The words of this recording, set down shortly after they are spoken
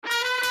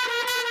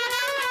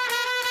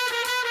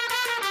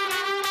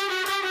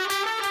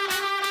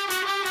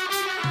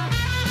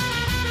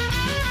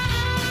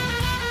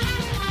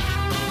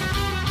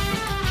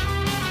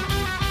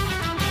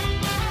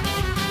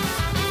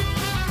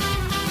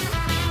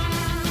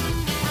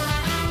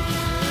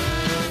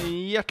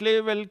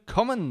hjertelig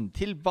velkommen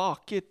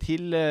tilbake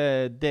til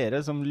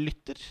dere som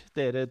lytter.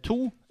 Dere 2,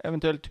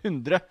 eventuelt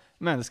 100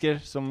 mennesker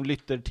som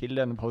lytter til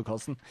denne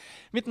podcasten.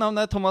 Mitt navn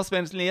Thomas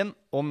Benslien,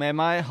 og med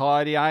meg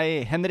har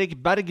jeg Henrik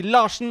Berg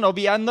Larsen, og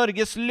vi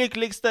Norges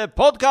lykkeligste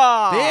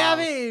podcast! Det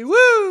vi!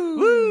 Woo!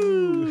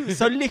 Woo!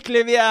 Så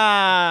lykkelige vi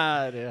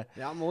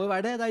Ja, må jo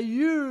være det. Det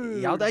jul!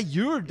 Ja, det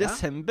jul.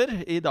 Desember.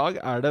 I dag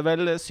det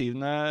vel 7.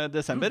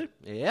 desember.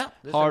 Ja,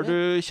 det har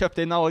du kjøpt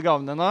inn alle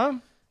gavene nå?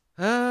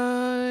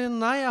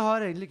 Nei, jeg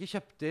har egentlig ikke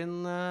kjøpt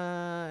inn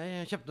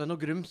Jeg kjøpte noe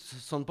grums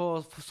sånn på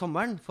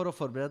sommeren for å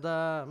forberede,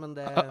 men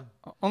det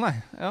nei,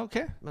 ja, ok.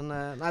 Men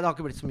nei, det har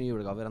ikke blitt så mye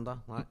julegaver enda.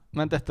 Nei.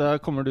 Men dette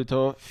kommer du til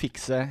å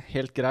fikse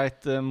helt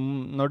greit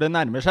når det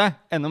nærmer seg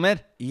enda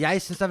mer.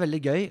 Jeg synes det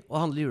veldig gøy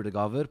å handle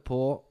julegaver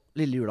på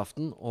lille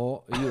julaften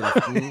og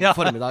julaften Ja,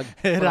 formiddag.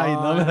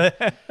 regnet med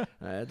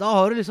det. Da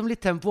har du liksom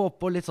litt tempo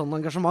opp og litt sånn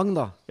engasjement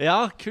da.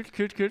 Ja, kult.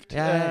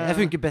 Jeg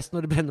funker best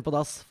når det brenner på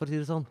dass, for å si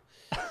det sånn.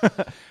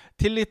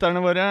 Til lytterne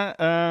våre,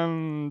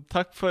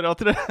 takk for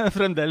at dere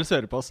fremdeles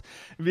hører på oss.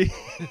 Vi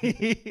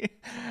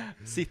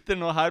sitter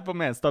nå her på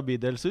Menstad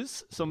bydelshus,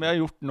 som vi har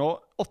gjort nå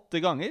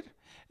 8 ganger.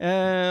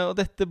 Og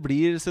dette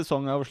blir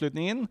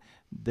sesongavslutningen.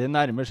 Det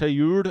nærmer seg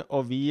jul,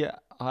 og vi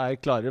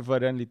klare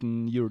for en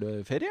liten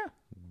juleferie.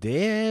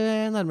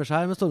 Det nærmer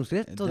seg med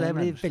stormskritt, og det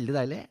blir veldig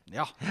deilig.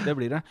 Ja, det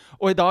blir det.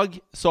 Og i dag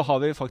så har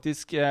vi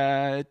faktisk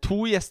 2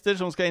 gjester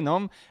som skal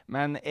innom,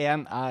 men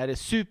en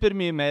super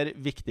mye mer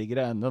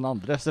viktigere enn den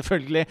andre,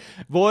 selvfølgelig.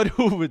 Vår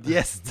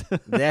hovedgjest.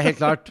 Det helt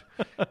klart.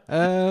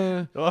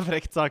 Det var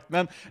frekt sagt,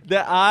 men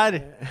det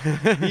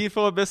vi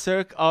får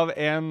besøk av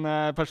en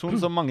person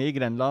som mange i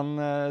Grenland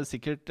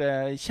sikkert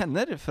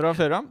kjenner fra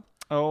før av.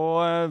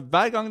 Og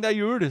hver gang det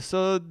jul,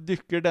 så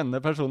dukker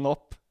denne personen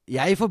opp.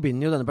 Jeg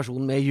forbinder jo denne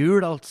personen med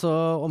jul, altså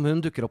om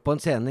hun dukker opp på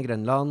en scene i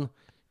Grenland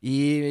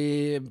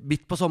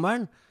midt på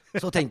sommeren,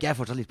 så tenker jeg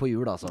fortsatt litt på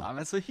jul, altså. Ja,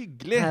 men så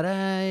hyggelig.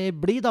 Her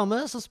blid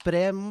dame som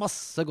sprer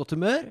masse godt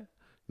humør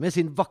med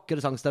sin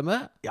vakre sangstemme.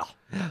 Ja,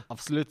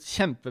 absolutt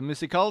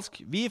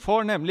kjempemusikalsk. Vi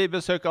får nemlig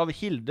besøk av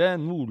Hilde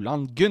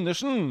Nordland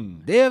Gundersen.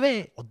 Det gjør vi!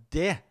 Og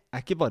det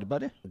ikke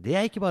bare. Det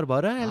ikke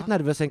bare. Jeg litt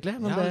nervøs egentlig.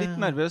 Men ja, litt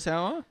nervøs jeg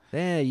også.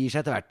 Det gir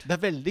seg etter hvert. Det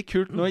veldig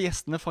kult når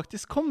gjestene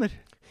faktisk kommer.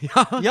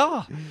 Ja. Jeg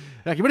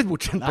har ikke blitt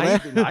bortskjemt på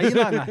det. Nei.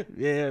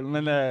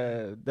 Men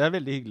det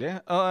veldig hyggelig.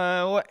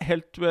 Og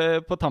helt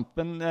på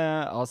tampen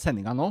av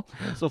sendingen nå,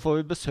 så får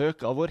vi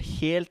besøk av vår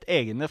helt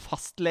egne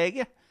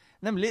fastlege.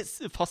 Nemlig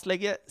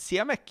fastlege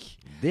Siamek.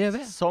 Det gjør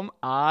vi. Som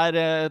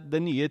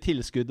det nye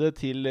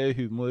tilskuddet til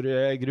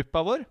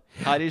humorgruppa vår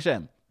her i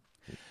Skien.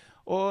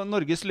 Og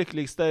Norges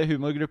lykkeligste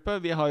humorgruppe.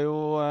 Vi har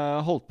jo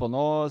holdt på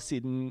nå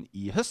siden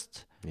i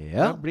høst. Ja.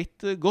 Vi har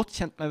blitt godt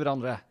kjent med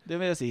hverandre, det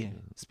vil jeg si.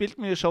 Spilt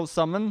mye show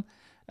sammen,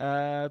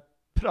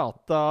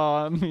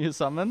 pratet mye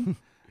sammen,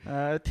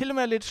 til og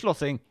med litt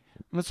slåssing.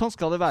 Men sånn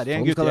skal det være i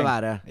en guttegjeng. Sånn skal det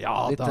være.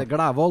 Ja, litt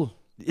gladvold.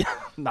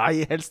 Nei,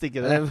 helst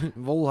ikke det.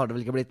 Vold har det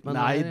vel ikke blitt. Men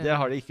nei, det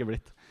har det ikke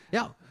blitt.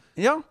 Ja.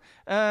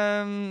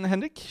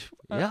 Henrik,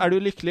 du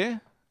lykkelig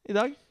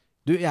i dag?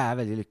 Du,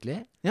 jeg veldig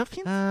lykkelig. Ja,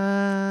 fint.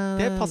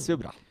 Det passer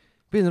jo bra.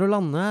 Begynner å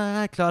lande,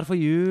 klar for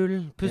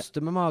jul, puste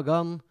med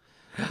magen.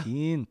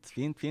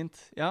 Fint.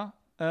 Ja,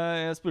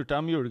 jeg spurte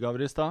om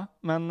julegaver i sted,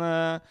 men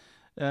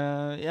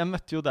jeg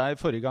møtte jo deg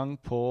forrige gang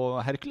på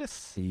Hercules.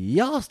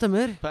 Ja,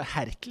 stemmer. På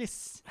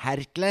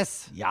Hercules.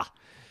 Ja.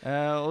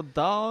 Og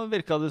da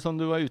virket det som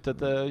du var ute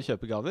etter å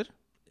kjøpe gaver.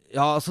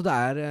 Ja, altså det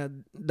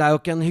er jo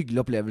ikke en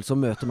hyggelig opplevelse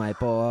å møte meg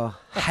på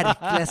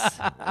Hercules.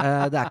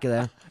 Det ikke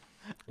det.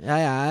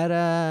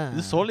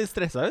 Du så litt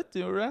stresset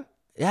ut, gjorde du det?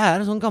 Jeg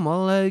en sånn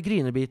gammel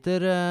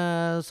grinebiter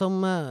som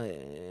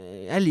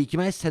jeg liker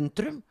meg i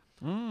sentrum.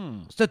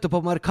 Støtte på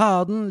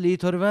Markaden,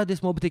 Litorvet, de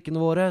små butikkene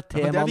våre,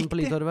 T-mannen på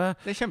Litorvet.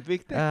 Det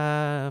kjempeviktig.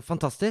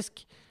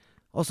 Fantastisk.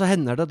 Og så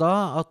hender det da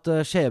at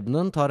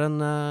skjebnen tar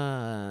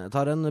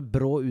en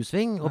brå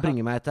usving og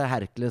bringer meg til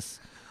Hercules.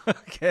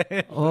 Ok.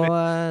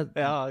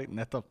 Ja,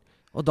 nettopp.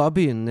 Og da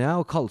begynner jeg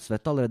å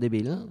kaldsvette allerede i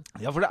bilen.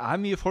 Ja, for det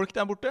mye folk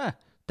der borte.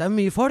 Det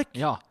mye folk.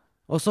 Ja.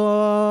 Og så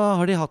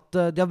har de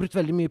har brukt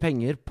veldig mye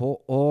penger på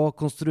å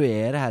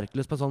konstruere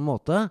Hercules på en sånn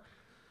måte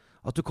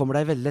at du kommer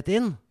deg veldig lett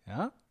inn,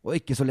 og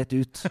ikke så lett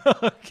ut.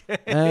 Okay.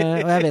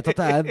 Og jeg vet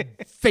at det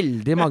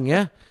veldig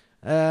mange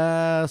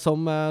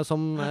som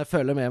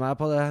føler med meg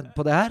på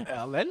det her.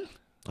 Ja vel.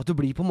 At du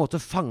blir på en måte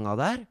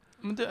fanget der,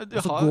 men og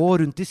så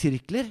går rundt i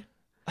sirkler.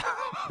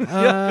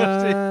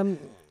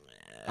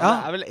 Ja,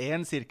 det vel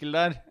en sirkel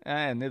der.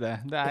 Jeg enig i det.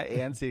 Det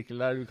en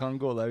sirkel der du kan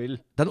gå deg vill.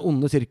 Den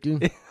onde sirkelen.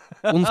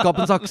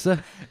 Ondskapens akse.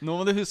 Nå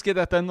må du huske,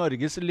 dette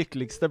Norges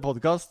lykkeligste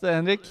podcast,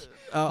 Henrik.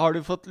 Har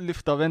du fått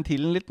lufta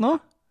ventilen litt nå?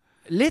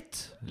 Litt.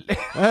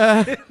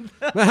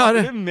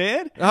 Men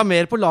mer? Jeg har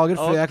mer på lager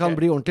før jeg kan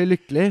bli ordentlig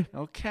lykkelig.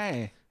 Ok.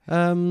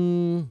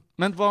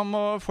 Men hva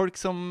må folk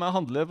som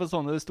handler på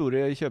sånne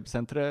store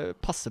kjøpesentre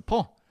passe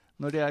på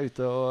når de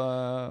ute og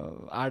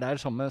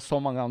der sammen med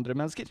så mange andre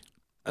mennesker?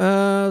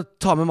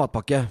 Ta med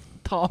matpakke.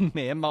 Ta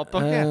med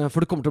matpakke? For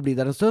du kommer til å bli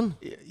der en stund.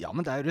 Ja,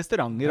 men det er jo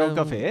restauranter og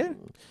kaféer.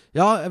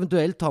 Ja,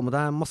 eventuelt ta med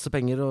deg masse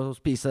penger og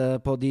spise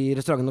på de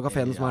restaurantene og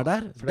kaféene som er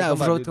der. for Det er jo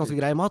for så vidt ganske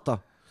grei mat, da.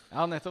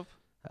 Ja, nettopp.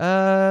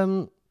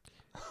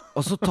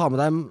 Og så ta med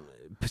deg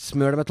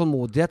smør deg med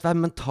tålmodighet. Vær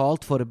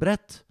mentalt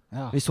forberedt.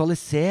 Ja.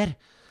 Visualiser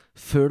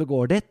før du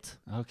går dit.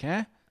 Ok.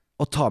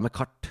 Og ta med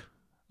kart.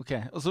 Ok,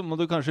 og så må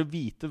du kanskje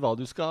vite hva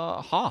du skal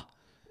ha.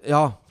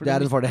 Ja, For det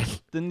er en fordel.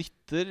 Det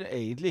nytter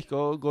egentlig ikke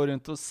å gå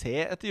rundt og se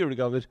etter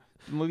julegaver.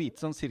 Du må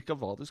vite sånn cirka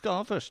hva du skal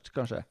ha først,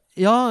 kanskje.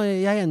 Ja,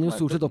 jeg ender jo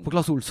stort sett opp på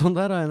Claes Olsson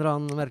der av en eller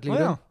annen merkelig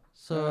grunn.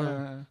 Så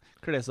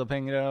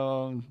Klesopphengere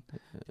og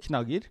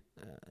knagger.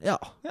 ja,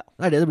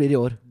 det er det blir i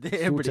år. Det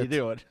Stort blir sett. det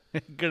i år.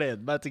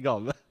 Gleder meg til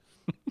gave.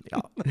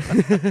 Ja.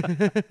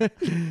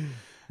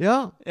 Ja.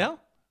 Ja.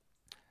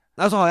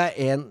 Nei, så har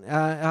jeg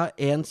har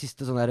en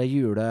siste sånn der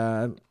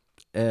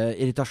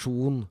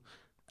irritasjon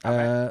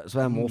som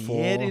jeg må få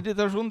Mer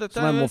irritasjon. Dette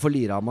Som jeg må er få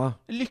lira meg.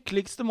 jo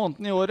lykkeligste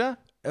måneden i året.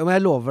 Men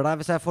jeg lover deg,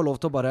 hvis jeg får lov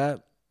til å bare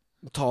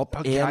ta opp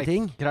én greit,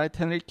 ting, Greit,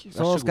 Henrik. Vær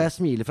så så skal jeg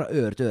smile fra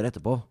øre til øre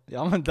etterpå.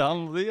 Ja, men da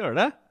må du gjøre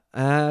det.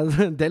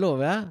 Det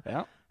lover jeg.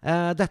 Ja.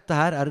 Dette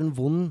her er en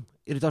vond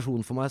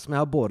irritasjon for meg som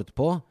jeg har båret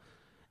på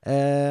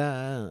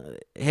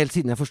helt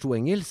siden jeg forsto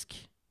engelsk.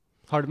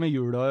 Har det med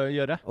jul å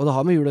gjøre? Og det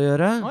har med jul å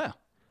gjøre. Å ja.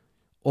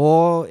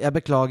 Og jeg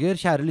beklager,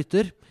 kjære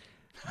lytter.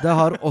 Det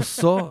har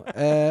også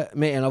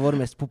med en av våre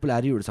mest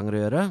populære julesanger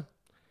å gjøre.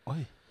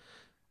 Oi.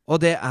 Og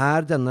det er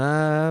denne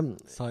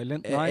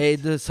Silent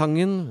Night.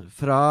 Aid-sangen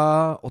fra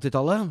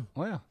 80-tallet.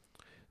 Å ja.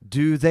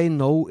 Do They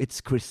Know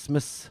It's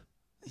Christmas?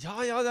 Ja,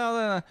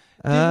 det.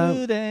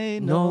 Do they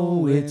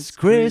know it's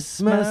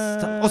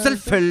Christmas? Og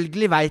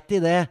selvfølgelig vet de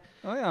det.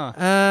 Å ja.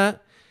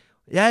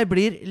 Jeg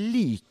blir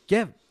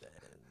like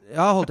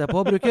holdt jeg på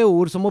å bruke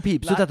ord som må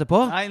pipes ut etterpå.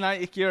 Nei,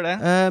 ikke gjør det.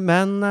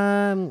 Men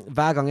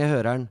hver gang jeg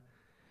hører den.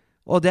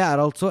 Og det er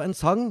altså en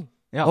sang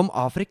om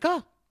Afrika.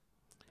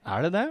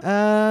 Er det det?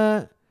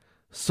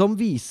 Som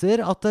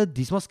viser at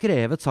de som har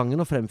skrevet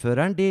sangen og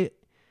fremføreren, de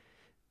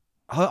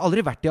har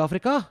aldri vært i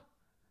Afrika.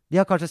 De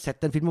har kanskje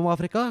sett en film om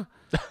Afrika.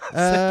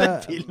 Sett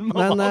en film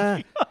om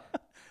Afrika?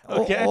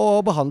 Okay.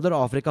 Og behandler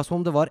Afrika som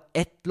om det var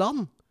ett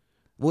land.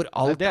 Hvor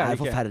alt Nei, er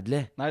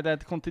forferdelig. Nei, det er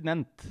et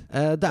kontinent.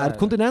 Det er et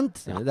kontinent.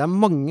 Ja. Det er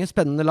mange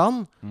spennende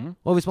land.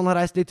 Og hvis man har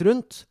reist litt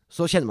rundt,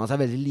 så kjenner man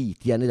seg veldig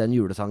lite igjen i den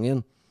julesangen.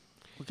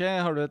 Ok,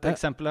 har du et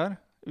eksempel her?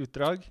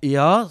 Utdrag?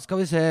 Ja, skal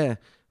vi se.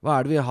 Hva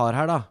er det vi har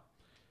her, da?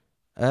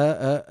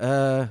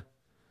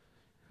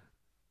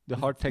 Du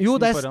har teksten jo,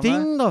 det er foran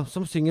Sting, deg. da,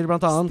 som synger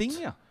blant annet. Sting,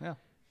 ja.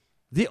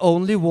 The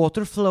only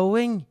water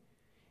flowing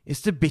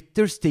is the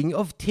bitter sting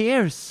of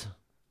tears.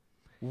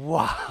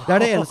 Wow! Det er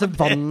det eneste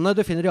vannet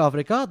du finner i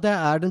Afrika. Det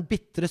er den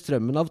bitre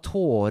strømmen av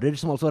tårer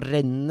som altså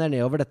renner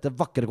nedover dette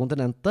vakre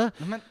kontinentet.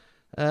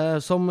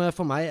 Som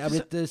for meg er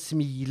blitt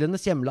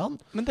smilenes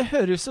hjemland. Men det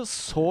høres jo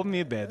så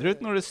mye bedre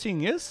ut når det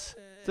synges.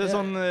 Det er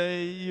sånn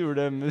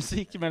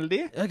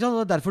julemusikkmelodi. Ja, det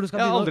er derfor du skal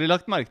Jeg har aldri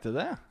lagt merke til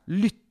det.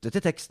 Lytte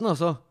til teksten,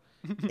 altså.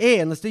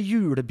 Eneste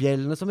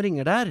julebjellene som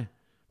ringer der,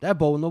 det er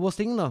Bono og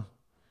Sting, da.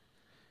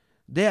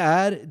 Det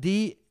er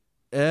de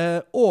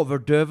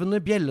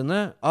overdøvende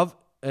bjellene av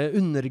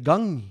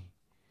undergang.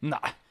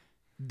 Nei,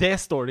 det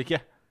står det ikke.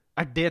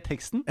 Er det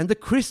teksten? And the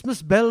Christmas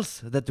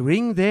bells that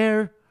ring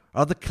there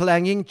are the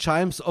clanging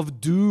chimes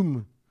of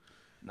doom.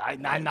 Nei,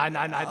 det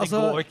Altså,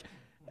 går ikke.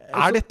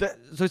 Er dette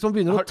Så hvis man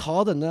begynner å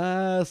ta denne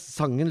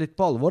sangen litt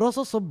på alvor,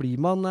 altså, så blir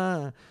man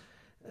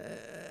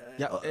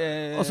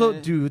altså,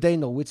 do they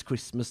know it's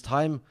Christmas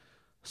time?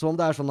 Som om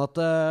det er sånn at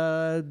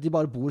de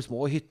bare bor i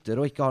små hytter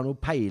og ikke har noe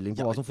peiling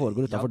på hva som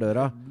foregår utenfor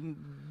døra.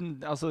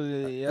 Altså,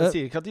 jeg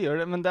sier ikke at de gjør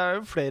det, men det er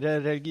jo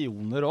flere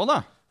religioner også,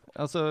 da.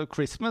 Altså,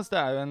 Christmas, det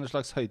er jo en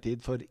slags høytid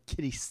for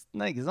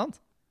kristne, ikke sant?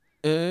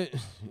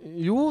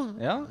 Jo,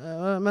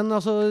 men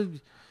altså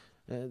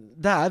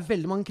det er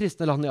veldig mange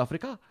kristne land i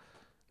Afrika.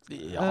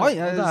 Ja,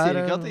 jeg sier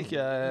ikke at det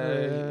ikke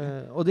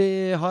og de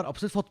har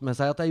absolutt fått med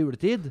seg at det er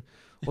juletid.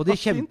 Og de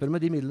kjemper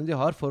med de midlene de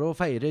har for å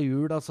feire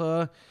jul. Altså,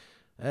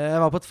 jeg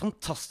var på et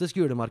fantastisk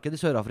julemarked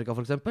i Sør-Afrika,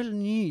 for eksempel.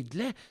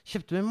 Nydelig.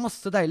 Kjøpte med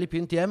masse deilig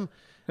pynt hjem.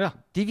 Ja.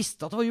 De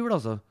visste at det var jul,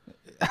 altså.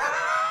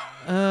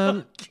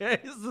 Ok,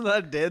 så det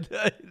er det du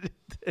er.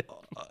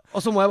 Og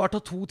så må jeg bare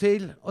ta to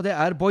til. Og det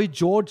er Boy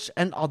George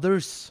and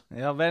Others.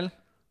 Ja vel.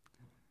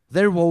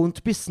 There won't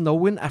be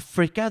snow in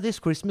Africa this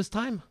Christmas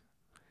time.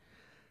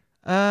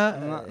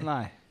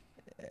 Nei.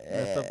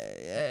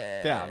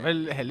 Det er vel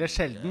heller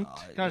sjeldent,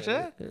 kanskje?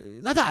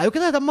 Nei, det er jo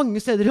ikke det. Det er mange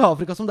steder i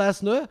Afrika som det er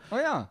snø.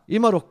 I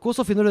Marokko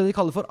så finner du det de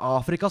kaller for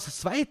Afrikas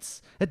Sveits.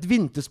 Et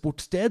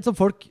vintersportsted som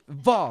folk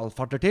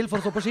valfarter til for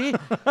å stå på ski.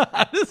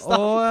 Er det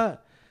sant?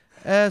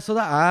 Så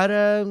det er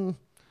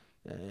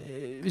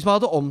hvis man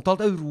hadde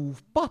omtalt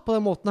Europa på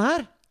den måten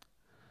her,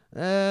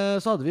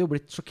 så hadde vi jo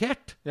blitt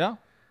sjokkert. Ja.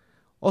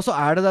 Og så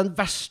er det den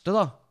verste,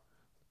 da.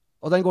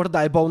 Og den går til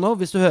deg, Bono,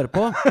 hvis du hører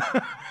på.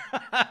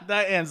 Det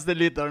er eneste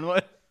lytteren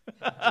vår.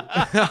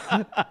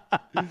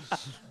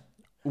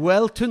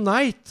 Well,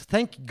 tonight,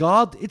 thank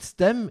God it's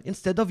them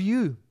instead of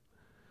you.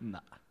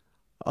 Nei.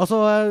 Altså,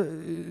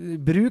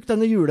 bruk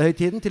denne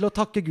julehøytiden til å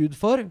takke Gud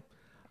for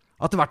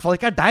at det i hvert fall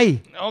ikke deg.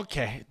 Ok,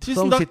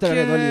 Som sitter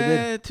der nede og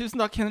lider.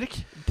 tusen takk, Henrik.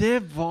 Det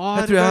var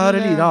Jeg tror jeg har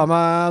liret av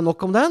meg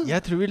nok om den.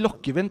 Jeg tror vi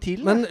lukker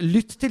ventilen. Men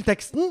lytt til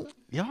teksten,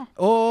 ja.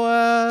 og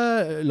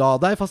la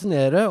deg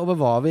fascinere over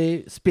hva vi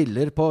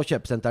spiller på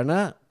kjøpesentrene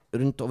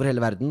rundt over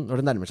hele verden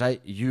når det nærmer seg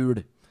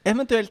jul.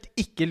 Eventuelt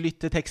ikke lytt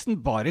til teksten,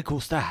 bare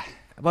kos deg.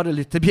 Bare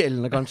lytt til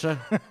bjellene, kanskje.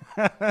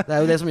 Det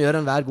er jo det som gjør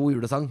enhver god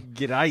julesang.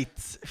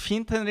 Greit.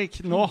 Fint, Henrik.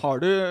 Nå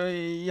har du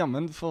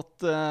jammen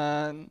fått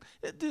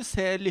du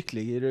ser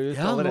lykkeligere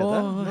ut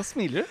allerede. Nå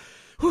smiler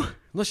du.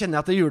 Nå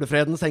kjenner jeg at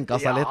julefreden senka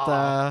seg litt.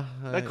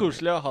 Det er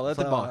koselig å ha deg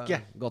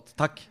tilbake. Godt,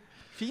 takk.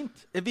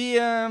 Fint.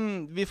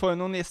 Vi får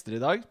jo noen gjester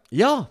i dag.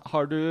 Ja.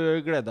 Har du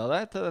gledet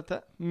deg til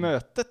dette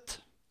møtet?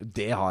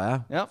 Det har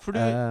jeg. Ja, for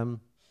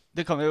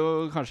det kan vi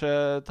jo kanskje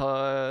ta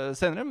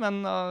senere,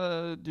 men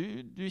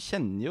du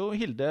kjenner jo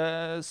Hilde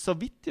så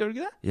vidt, gjør du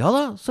ikke det? Ja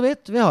da, så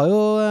vidt. Vi har jo,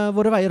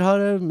 våre veier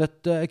har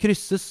møtt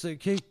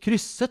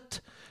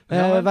krysset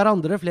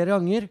hverandre flere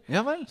ganger.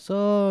 Ja vel. Så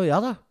ja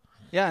da.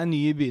 Jeg er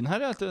ny i byen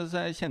her, så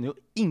jeg kjenner jo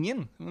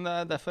ingen. Men det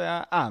er derfor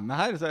jeg er med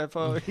her, så jeg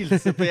får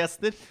hilse på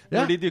gjester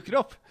når de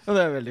dukker opp. Og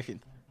det er veldig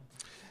fint.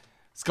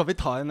 Skal vi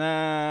ta henne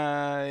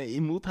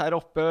imot her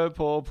oppe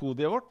på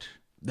podiet vårt?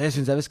 Det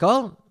synes jeg vi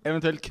skal.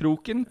 Eventuelt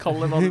kroken,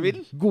 kall det hva du vil.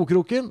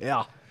 Godkroken.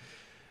 Ja.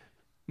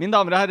 Mine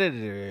damer og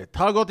herrer,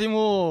 ta godt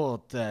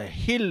imot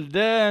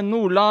Hilde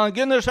Nordland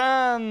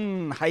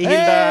Gundersen. Hei,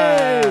 Hilde.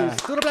 Hei!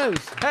 Stor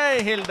applaus.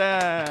 Hei, Hilde.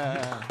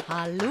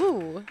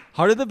 Hallo.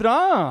 Har du det bra?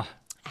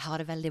 Jeg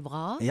har det veldig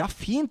bra. Ja,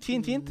 fint.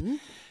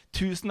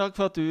 Tusen takk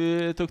for at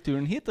du tok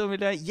turen hit og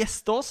ville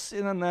gjeste oss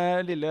i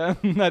denne lille,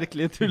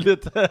 merkelige,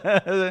 tullete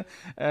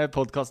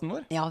podcasten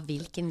vår. Ja,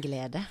 hvilken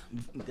glede.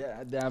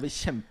 Det er vi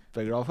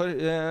kjempeglade for.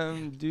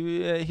 Du,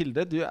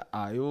 Hilde, du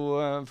er jo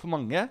for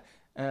mange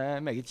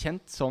meget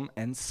kjent som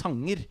en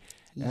sanger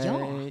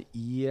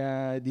i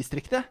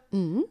distriktet.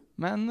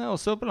 Men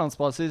også på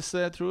landsbasis.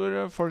 Jeg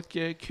tror folk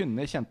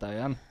kunne kjent deg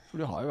igjen. For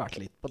du har jo vært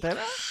litt på TV, er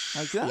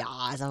det ikke det? Ja,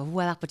 altså, hun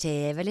har vært på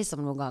TV liksom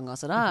noen ganger,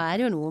 så da er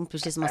det jo noen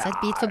plutselig som har sett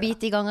Bit for bit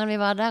de gangene vi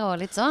var der, og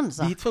litt sånn.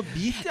 Så. Bit for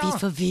bit, ja. Bit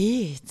for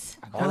bit.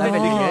 Ja, det er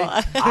veldig gøy.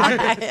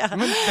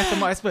 Men dette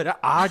må jeg spørre,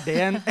 er det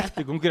en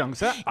ekte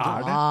konkurranse?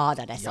 Ja,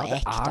 det er så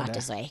ekte, det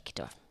er så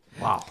ekte.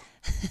 Wow.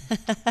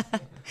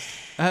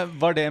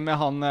 Var det med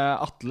han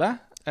Atle?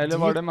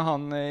 Eller var det med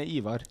han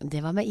Ivar?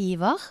 Det var med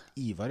Ivar.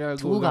 Ivar, ja.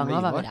 2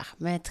 ganger var vi der.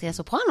 Med 3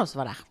 sopranos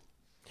var der.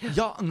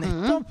 Ja,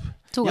 nettopp.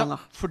 2 ganger.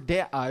 For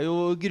det er jo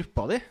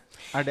gruppa di.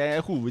 Er det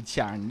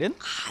hovedkjernen din?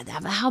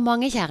 Jeg har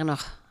mange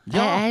kjerner.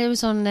 Jeg er jo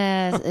sånn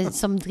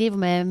som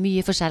driver med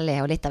mye forskjellig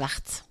og litt av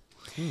hvert.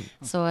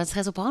 Så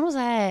 3 sopranos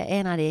er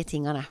en av de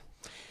tingene.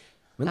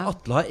 Men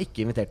Atle har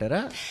ikke invitert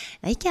dere?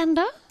 Nei, ikke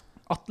enda.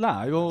 Atle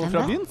er jo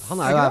fra byen.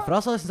 Han er jo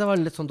herfra, så jeg synes det var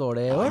litt sånn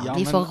dårlig i år. Ja,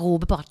 vi får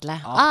rope på Atle.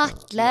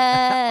 Atle,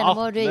 nå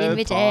må du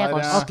invitere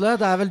oss. Atle,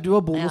 det er vel du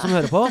og Bono som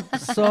hører på.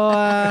 Så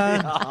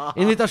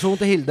invitasjon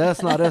til Hilde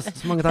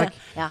snarest. Mange takk.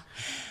 Ja,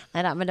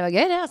 neida, men det var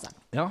gøy det, altså.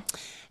 Ja.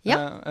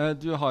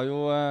 Du har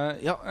jo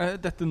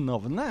dette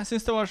navnet. Jeg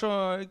synes det var så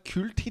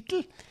kul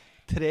titel.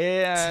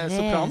 3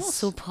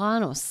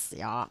 Sopranos.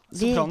 Ja.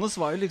 Sopranos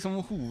var jo liksom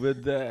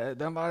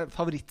den var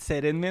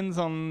favorittserien min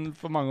sånn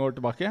for mange år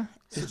tilbake.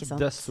 Ikke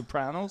sant? The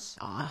Sopranos.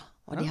 Ja,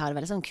 og de hadde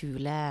veldig sånn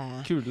kule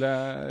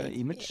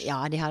image.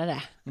 Ja, de hadde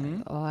det.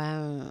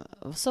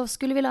 Og så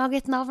skulle vi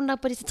lage et navn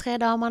der på disse 3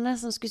 damene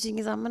som skulle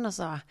synge sammen, og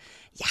så,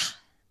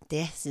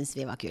 det synes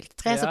vi var kult.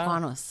 3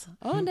 Sopranos.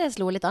 Det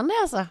slo litt an det,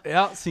 altså.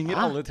 Ja, synger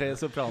alle 3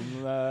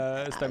 sopranstemme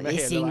hele veien?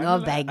 Vi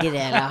synger begge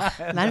deler.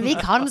 Men vi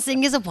kan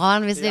synge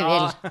sopran hvis vi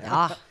vil.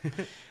 Ja.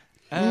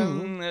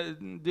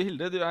 Du,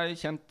 Hilde, du er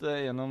kjent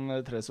gjennom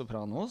 3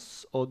 Sopranos,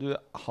 og du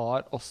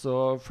har også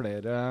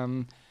flere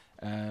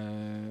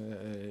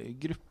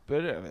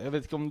grupper. Jeg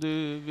vet ikke om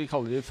vi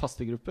kaller de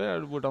faste grupper,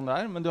 eller hvordan det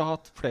er, men du har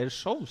hatt flere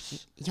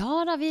shows.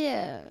 Ja da,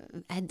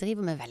 jeg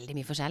driver med veldig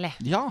mye forskjellig.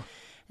 Ja.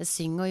 Jeg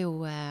synger jo,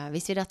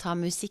 hvis vi da tar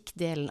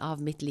musikkdelen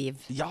av mitt liv.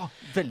 Ja,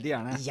 veldig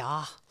gjerne.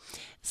 Ja,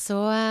 så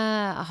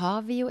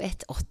har vi jo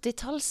et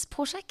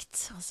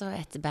 80-tallsprosjekt, altså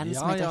et band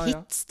som heter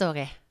Hit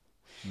Story.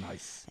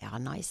 Nice. Ja,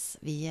 nice.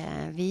 Vi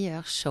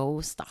gjør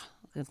shows da,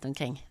 rundt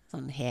omkring,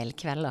 sånn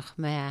helkvelder,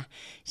 med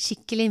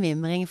skikkelig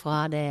mimring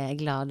fra det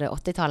glade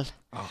 80-tall.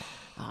 Ja,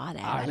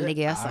 det er veldig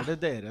gøy, altså. Er det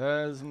dere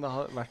som det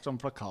har vært sånn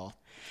plakat?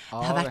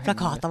 Det har vært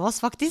plakat av oss,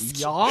 faktisk.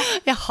 Ja,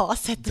 jeg har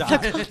sett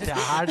plakat.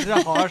 Der dere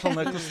har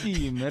sånne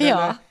kostymer,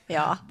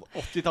 eller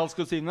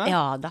 80-tallskostymer?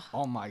 Ja da.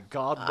 Oh my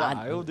god, det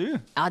er jo du.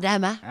 Ja, det er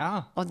meg. Ja.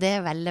 Og det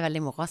er veldig,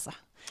 veldig moro, altså.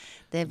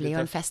 Det blir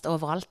jo en fest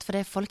overalt, for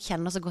folk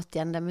kjenner så godt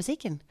igjen den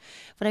musikken.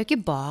 For det er jo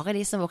ikke bare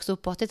de som vokste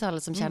opp på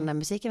 80-tallet som kjenner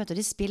den musikken, vet du.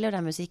 De spiller jo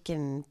den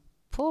musikken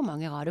på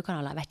mange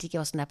radiokanaler. Jeg vet ikke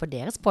hvordan det på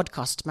deres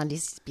podcast, men de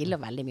spiller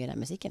veldig mye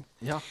den musikken.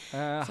 Ja,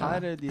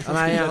 her de som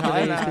Nei, spiller hadde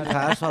vi her, spilt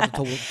her, så hadde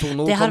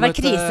Tono Det hadde vært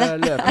krise.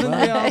 Men løpende.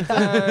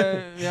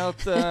 vi har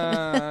hatt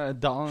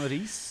Dan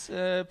Riis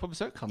på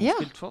besøk. Han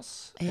har spilt for oss.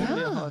 Ja.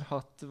 Vi har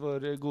hatt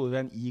vår gode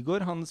venn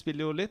Igor. Han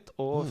spiller jo litt.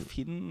 Og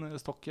Finn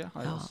Stokke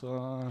har jo også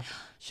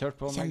kjørt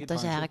på med Kjente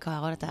og kjære gitar.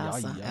 karer, dette her,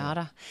 altså. Ja. Ja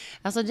da.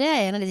 Altså, det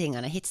en av de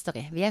tingene.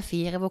 Hitstory. Vi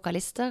 4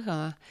 vokalister,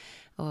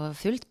 og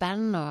fullt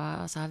band,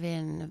 og så har vi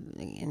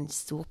en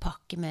stor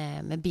pakke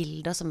med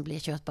bilder som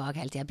blir kjørt bak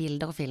hele tiden.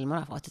 Bilder og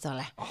filmer da, fra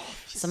 80-tallet.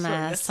 Som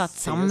satt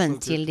sammen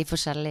til de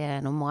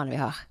forskjellige numrene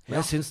vi har. Men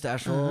jeg synes det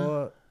så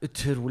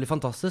utrolig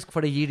fantastisk, for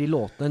det gir de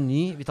låtene en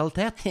ny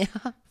vitalitet.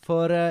 Ja.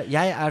 For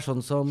jeg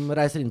sånn som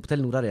reiser inn på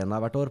Telenor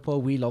Arena hvert år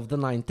på We Love the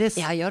 90s.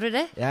 Ja, gjør du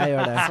det? Jeg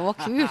gjør det. Så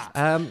kult.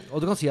 Og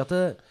du kan si at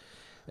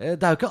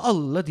det jo ikke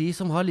alle de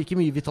som har like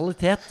mye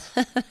vitalitet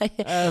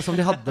som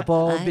de hadde på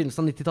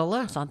begynnelsen av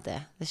 90-tallet. Sant det.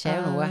 Det skjer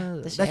jo noe.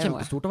 Det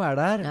kjempestort å være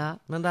der. Ja.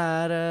 Men det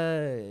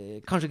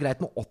kanskje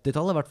greit med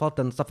 80-tallet, i hvert fall at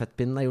den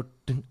stafettpinnen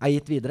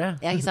gitt videre.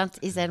 Ja, ikke sant?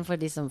 I stedet for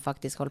de som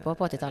faktisk holder på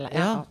 80-tallet.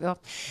 Ja. Ja.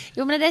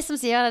 Jo, men det det som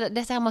sier,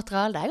 dette her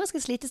materialet, det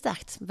ganske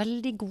slitesterkt.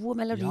 Veldig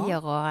gode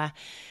melodier,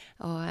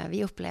 og vi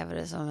opplever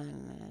det som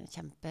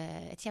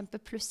et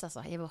kjempepluss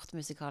altså, i vårt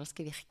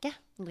musikalske virke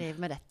å drive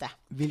med dette.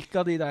 Hvilke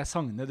av de der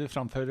sangene du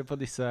framfører på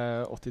disse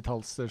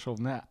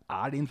 80-tallsshowene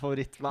din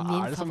favoritt? Hva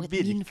det som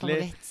virkelig... Min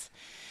favoritt.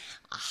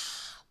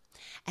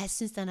 Jeg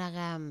synes den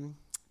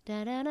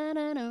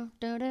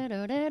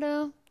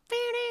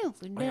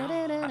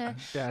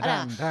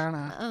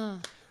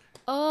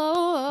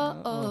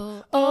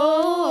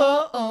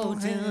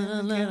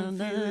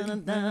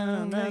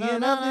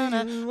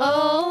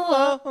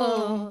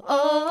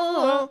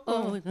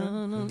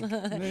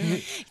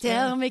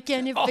Tell me,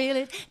 can you feel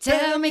it?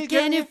 Tell me,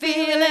 can you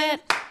feel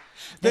it?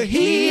 The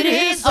heat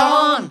is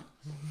on.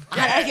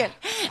 Ja, det kult.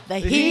 The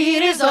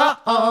heat is on.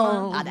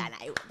 Ja,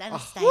 den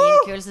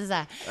steinkul, synes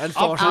jeg.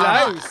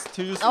 Applaus!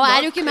 Tusen Og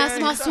det jo ikke mer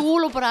som har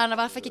solo på den, i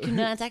hvert fall ikke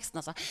kunne den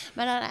teksten, altså.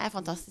 Men den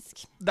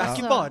fantastisk. Det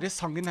ikke bare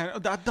sangen her,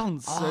 det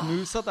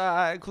dansemusa,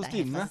 det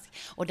kostymene.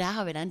 Og der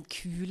har vi den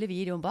kule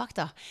videoen bak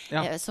da,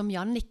 som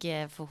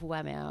Jannicke, for hun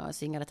med og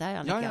synger dette,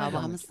 Jannicke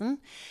Abrahamsen.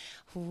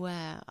 Hun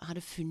hadde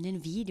funnet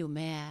en video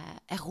med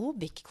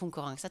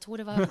aerobic-konkurranse. Jeg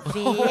tror det var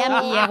VM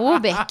i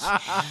aerobic.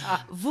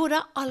 Hvor da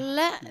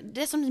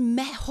det sånn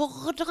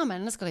horder av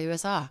mennesker i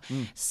USA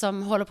som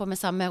holder på med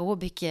samme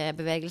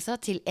aerobic-bevegelser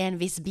til en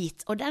viss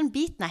beat. Og den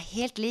beaten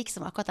helt lik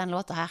som akkurat den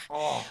låta her.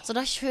 Så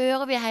da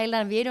kjører vi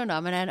hele den videoen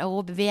da, med den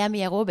VM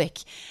i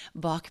aerobic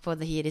bak på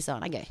The Heat Is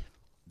On. Det gøy.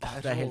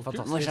 Det helt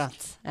fantastisk.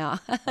 Morsomt. Ja.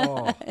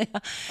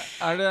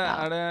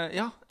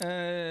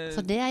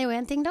 Så det jo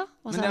en ting da.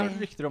 Men jeg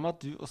har rykter om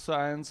at du også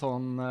en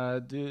sånn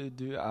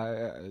du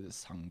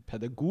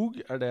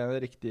sangpedagog. Det en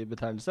riktig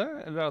betegnelse?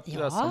 Eller at du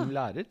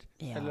sanglærer?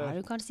 Ja,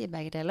 eller? Du kan si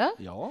begge deler.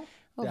 Ja,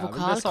 og vel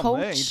det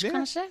samme egentlig.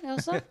 Kanskje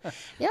også.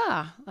 Ja,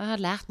 jeg har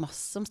lært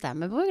masse om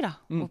stemmebruk da,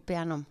 opp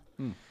igjennom.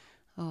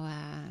 Og,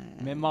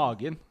 med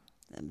magen.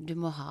 Du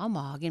må ha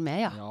magen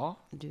med, ja.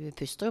 Du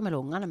puster jo med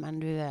lungene, men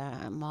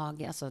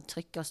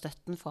trykket og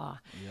støtten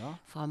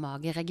fra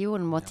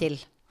mageregionen må til.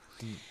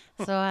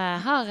 Så jeg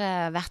har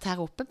vært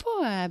her oppe på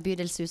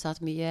Bydelshuset,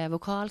 hatt mye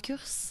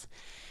vokalkurs.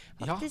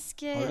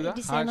 Faktisk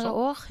de senere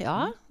år. Ja,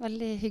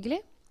 veldig hyggelig.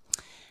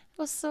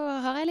 Og så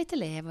har jeg litt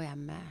elever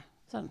hjemme,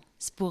 sånn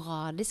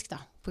sporadisk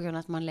da, på grunn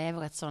av at man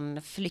lever et sånn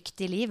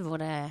flyktig liv,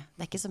 hvor det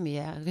ikke så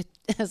mye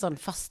sånn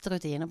faste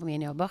rutiner på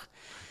mine jobber.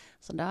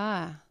 Så da...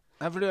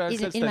 Ja, for du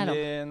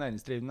selvstendig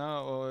næringsdrivende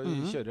og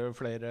kjører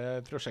flere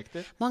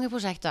prosjekter. Mange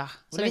prosjekter.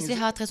 Så hvis vi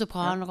har 3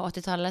 sopraner og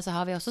 80-tallet, så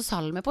har vi også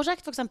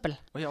salmeprosjekt, for eksempel.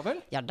 Ja vel?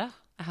 Ja da.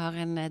 Jeg har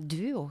en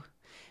duo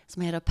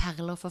som heter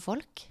Perler for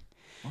folk.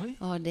 Oi.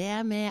 Og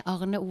det med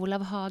Arne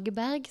Olav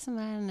Hageberg,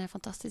 som en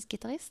fantastisk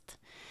gitarist.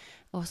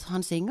 Og så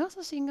han synger,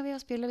 så synger vi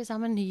og spiller vi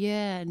sammen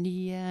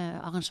nye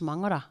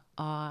arrangementer da,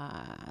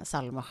 av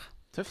salmer.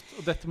 Tøft,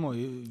 og dette må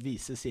jo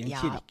vises i en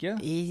kirke.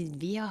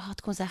 Vi har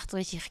hatt konserter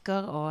i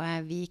kirker, og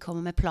vi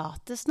kommer med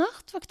plate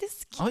snart,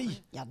 faktisk. Oi!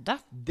 Ja da.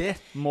 Det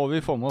må vi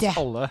få med oss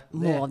alle.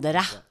 Det må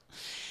dere.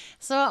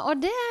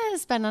 Og det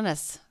spennende,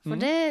 for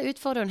det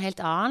utfordrer en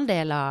helt annen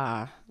del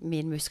av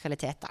min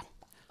musikalitet da.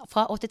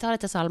 Fra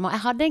 80-tallet til salmer.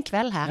 Jeg hadde en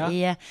kveld her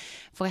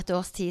for et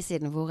års tid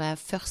siden, hvor jeg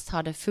først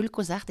hadde full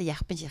konsert i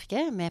Gjerpen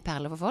kirke med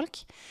Perler for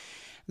folk,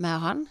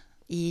 med han.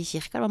 I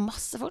kirka, det var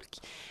masse folk.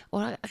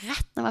 Og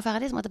rett når jeg var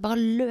ferdig, så måtte jeg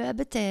bare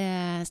løpe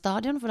til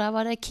stadion, for da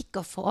var det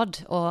kick-off for Odd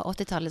og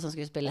 80-tallet som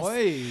skulle spilles.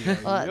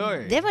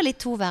 Og det var litt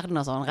to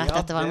verdener sånn, rett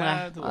etter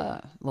hverandre.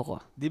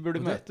 Moro. De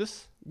burde møtes.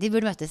 De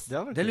burde møtes.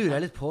 Det lurer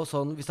jeg litt på,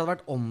 sånn, hvis det hadde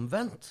vært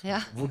omvendt,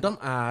 hvordan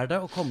det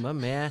å komme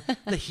med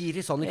The Heat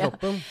Is On i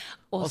kroppen,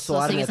 og så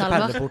det ned til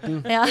perleporten?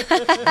 Ja.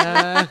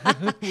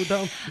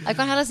 Hvordan? Jeg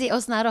kan heller si,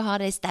 hvordan det å ha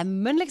det i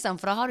stemmen,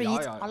 liksom, for da har du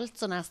gitt alt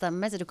sånn her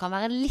stemme, så du kan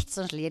være litt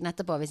sånn sliten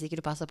etterpå, hvis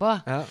ikke du passer på.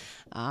 Ja,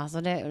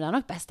 så det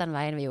nok best den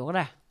veien vi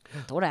gjorde det.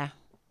 Jeg tror det.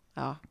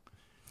 Ja.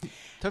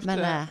 Tøft,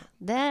 men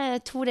det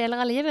 2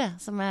 deler av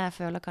livet som jeg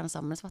føler kan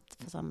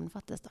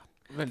sammenfattes da.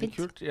 Veldig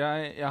kult.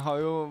 Jeg har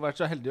jo vært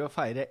så heldig å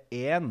feire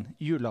én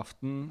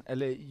julaften,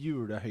 eller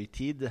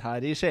julehøytid,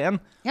 her i Skien.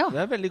 Ja.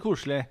 Det veldig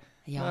koselig.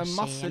 Ja,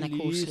 masse Skien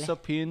lys koselig. og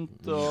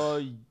pynt,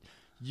 og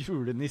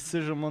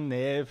julenisser som må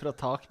ned fra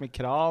tak med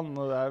kran,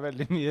 og det er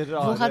veldig mye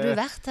rare... Hvor har du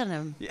vært henne?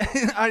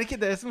 Er det ikke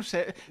det som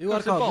skjer? Jo,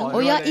 Arkaden.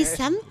 I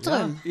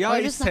sentrum. Ja,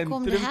 i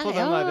sentrum på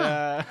den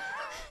der...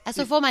 Jeg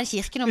så for meg en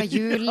kirke nå med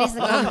julelys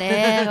som kom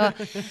der.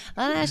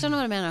 Jeg skjønner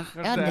hva du mener.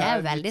 Ja, det er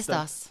jo veldig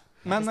stas.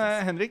 Men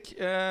Henrik,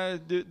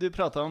 du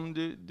pratet om,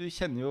 du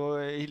kjenner jo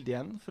Hilde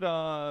igjen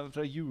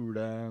fra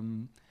jule...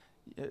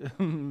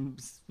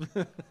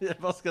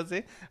 hva skal jeg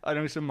si?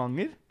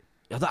 Arrangementer.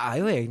 Ja, det er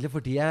jo egentlig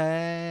fordi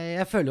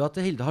jeg føler jo at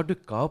Hilde har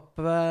dukket opp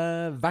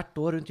hvert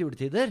år rundt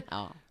juletider.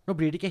 Ja. Nå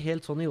blir det ikke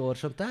helt sånn i år,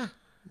 skjønte jeg.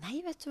 Nei,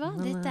 vet du hva?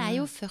 Dette er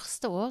jo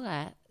første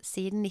året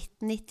siden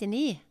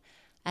 1999.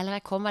 Eller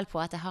jeg kom vel på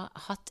at jeg har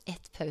hatt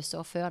et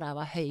pauseår før da jeg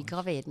var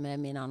høygravid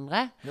med min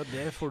andre. Ja,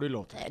 det får du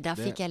lov til. Da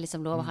fikk jeg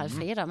liksom lov å ha det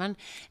fri da. Men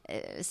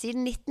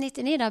siden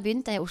 1999 da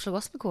begynte jeg i Oslo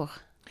Gospelkor.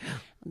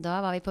 Da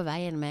var vi på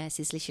veien med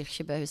Sissel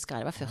Kyrkjebø, husker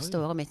jeg. Det var første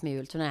året mitt med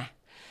juleturné.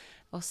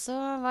 Og så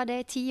var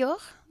det 10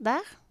 år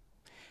der.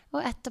 Og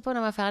etterpå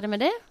når jeg var ferdig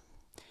med det,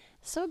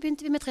 så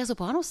begynte vi med Tre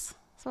Sopranos.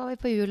 Så var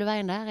vi på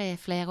juleveien der i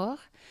flere år.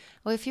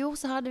 Og i fjor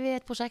så hadde vi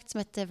et prosjekt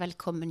som heter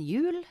Velkommen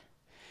Jul.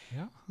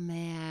 Ja.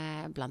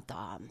 Med blant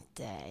annet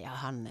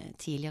han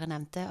tidligere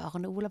nevnte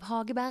Arne Olav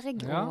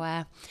Hageberg og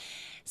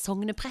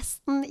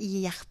sognepresten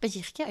i Gjerpen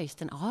kirke,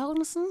 Øystein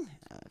Aronsen,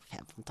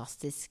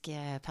 fantastisk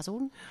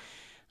person,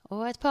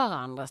 og et par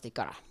andre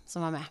stykker da,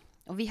 som var med.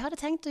 Og vi hadde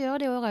tenkt å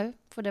gjøre det i år også,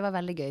 for det var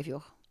veldig gøy i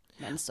fjor.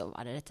 Men så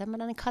var det dette med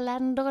denne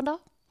kalenderen da.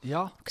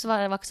 Ja. Det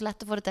var ikke så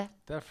lett å få det til.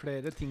 Det er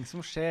flere ting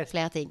som skjer.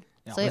 Flere ting.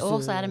 Ja. Så i år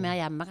så er det mer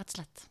hjemme, rett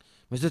og slett.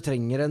 Hvis du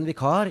trenger en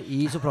vikar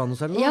i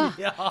Sopranos eller noe,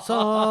 så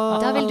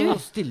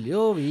stiller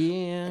jo vi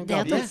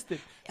gladelig.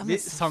 Vi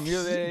sang jo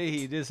det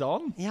i det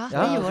salen. Ja,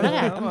 det gjorde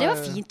det. Men det var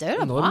fint også,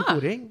 da. Enorm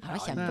koring. Det var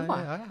kjempebra.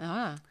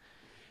 Ja.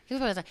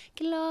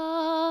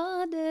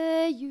 Glade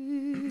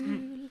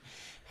jul,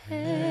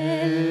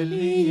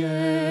 hellige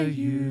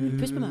jul.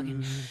 Pust på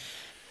magen.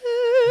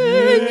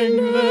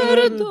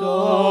 Engler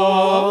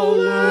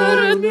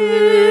daler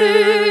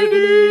ned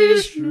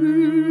i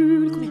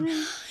skjul. Kom igjen.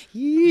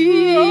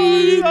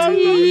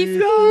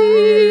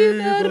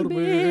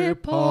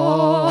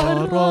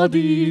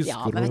 Paradis. Ja,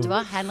 men vet du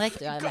hva, Henrik,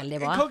 du er veldig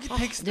bra.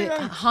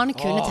 Han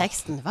kunne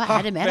teksten. Hva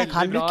er det med deg?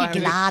 Kan du ikke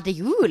glade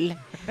jul?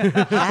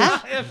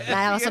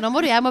 Nei, altså, nå må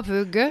du hjem og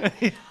pugge.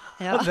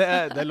 Ja.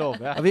 Det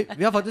lover jeg. Ja,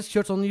 vi har faktisk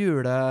kjørt sånn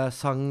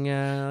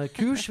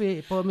julesangkurs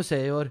på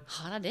museet i år.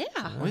 Har dere det,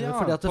 ja?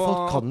 Fordi at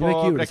folk kan jo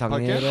ikke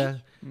julesanger.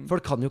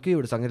 Folk kan jo ikke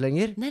julesanger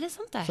lenger. Nei, det er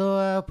sant det. Så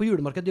på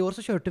julemarkedet i år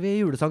så kjørte vi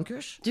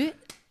julesangkurs. Du,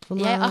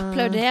 jeg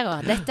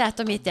applauderer. Dette er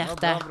etter mitt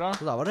hjerte. Bra.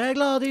 Så da var det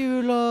glade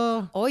jul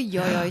og Oi,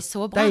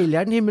 så bra. Deilig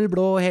er den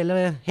himmelblå og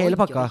hele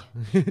pakka.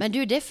 Men du,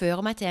 det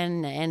fører meg til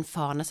en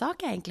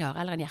fanesak jeg egentlig har,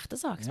 eller en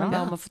hjertesak, som jeg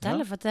bare må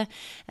fortelle. For at jeg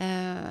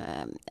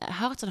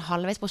har et sånn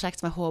halvveisprosjekt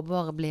som jeg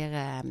håper blir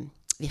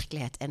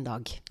virkelighet en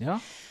dag. Ja.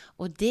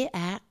 Og det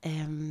er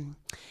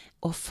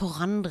å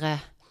forandre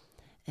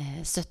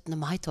 17.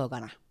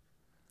 mai-togene.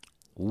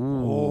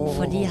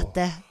 Fordi at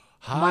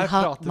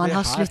man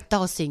har sluttet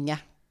å synge.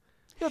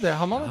 Ja, det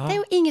har man. Det er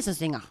jo ingen som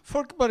synger.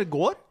 Folk bare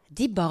går.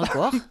 De bare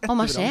går og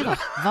marsjerer.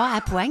 Hva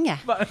er poenget?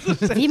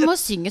 Vi må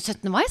synge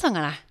 17.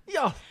 mai-sangene.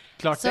 Ja,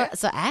 klart det.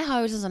 Så jeg har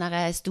jo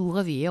sånne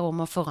store vyer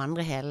om å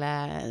forandre hele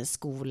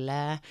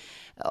skole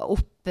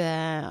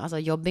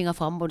altså jobbinga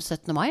frem mot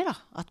 17. mai da.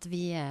 At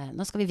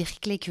nå skal vi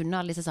virkelig kunne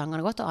alle disse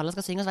sangene godt, og alle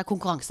skal synge, så det er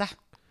konkurranse.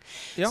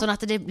 Ja. Sånn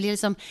at det blir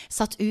liksom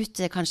satt ut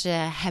kanskje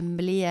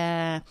hemmelige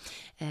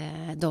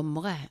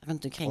dommere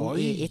rundt omkring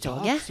i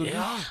toget.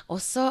 Og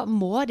så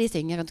må de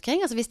synge rundt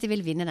omkring, altså hvis de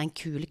vil vinne den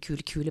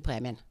kule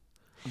premien.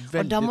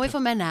 Og da må vi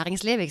få med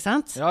næringsliv, ikke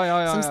sant?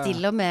 Som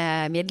stiller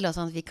med midler,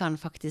 sånn at vi kan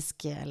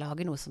faktisk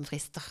lage noe som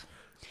frister.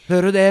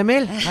 Hører du det,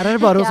 Emil? Her er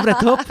det bare å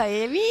sprette opp.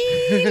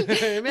 Emil!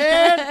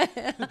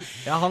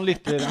 Ja, han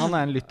lytter. Han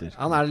er en lytter.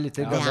 Han er en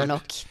lytter. Det er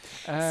nok.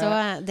 Så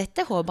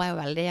dette håper jeg jo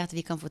veldig at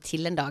vi kan få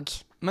til en dag.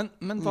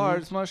 Men hva er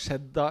det som har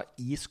skjedd da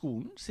i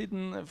skolen?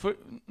 For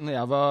når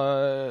jeg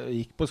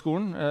gikk på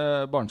skolen,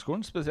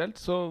 barneskolen spesielt,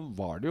 så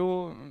var det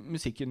jo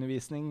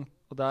musikkundervisning.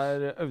 Og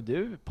der øvde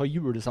vi på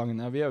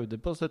julesangene. Vi øvde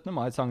på 17.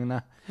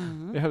 mai-sangene.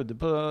 Vi øvde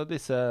på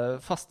disse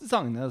faste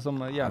sangene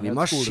som gjerne vi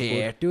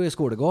marsjerte jo i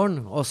skolegården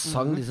og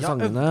sang disse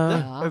sangene.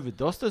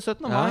 Øvde oss til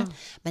 17. mai.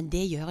 Men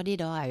det gjør de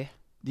da også.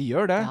 De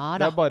gjør det.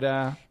 Det er bare...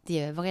 De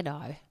øver i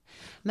dag også.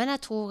 Men jeg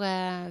tror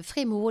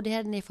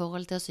frimodigheten i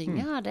forhold til å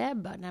synge,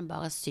 den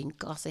bare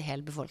synker altså i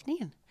hele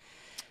befolkningen.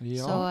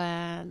 Ja. Så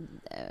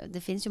det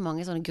finnes jo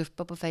mange sånne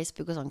grupper på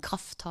Facebook og sånn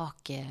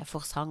krafttak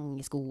for sang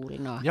i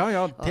skolen. Ja,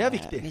 det er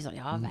viktig.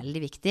 Ja,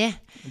 veldig viktig.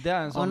 Det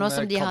er en sånn og nå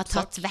som de har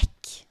tatt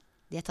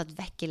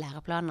vekk i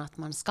læreplanen at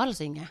man skal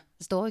synge.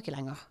 Det står jo ikke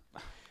lenger.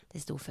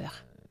 Det sto før.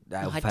 Det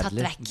er jo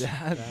ferdig.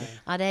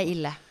 Ja, det er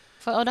ille.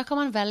 Og da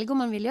kan man velge om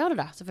man vil gjøre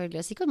det da, selvfølgelig.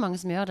 Det er sikkert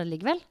mange som gjør det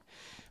likevel.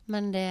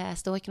 Men det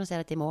står ikke noe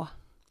sted at de må.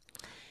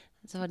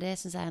 Så det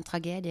synes jeg en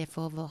tragedie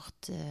for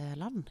vårt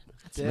land.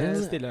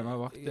 Det stiller jeg meg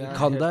bak.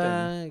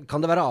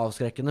 Kan det være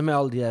avskrekkende med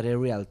alle de der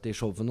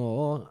reality-showene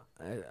også?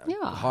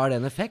 Har det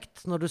en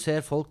effekt når du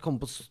ser folk komme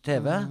på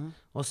TV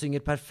og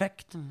synger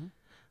perfekt,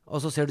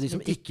 og så ser du de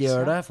som ikke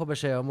gjør det, får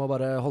beskjed om å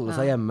bare holde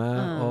seg hjemme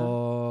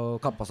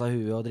og kappe av seg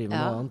huet og drive med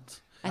noe annet?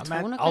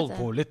 Men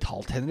alvorlig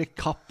talt, Henrik,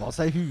 kappa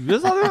seg huet,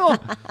 sa du jo!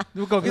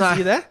 Du kan ikke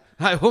si det?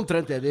 Nei,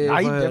 omtrent det de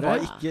får høre. Det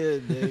var ikke...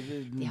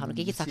 De har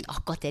nok ikke sagt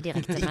akkurat det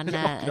direkte,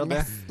 men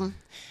nesten.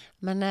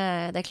 Men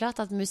det klart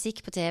at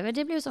musikk på TV,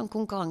 det blir jo sånn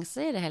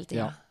konkurranse i det hele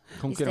tiden.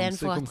 I stedet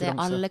for at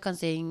alle kan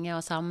synge,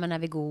 og sammen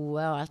vi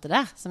gode, og alt det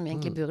der, som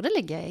egentlig burde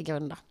ligge i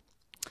grunnen da.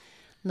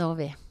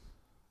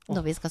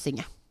 Når vi skal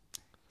synge.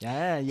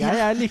 Jeg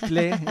er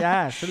lykkelig.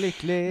 Jeg så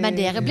lykkelig. Men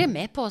dere blir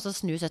med på å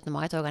snu 17.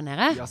 mai-toget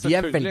nede? Ja, de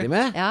er veldig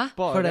med. Ja.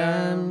 For det...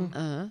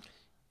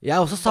 Jeg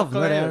også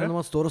savner det når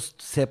man står og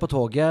ser på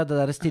toget, det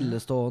der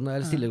stillestående,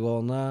 eller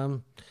stillegående.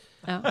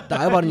 Det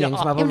jo bare en gjeng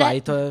som på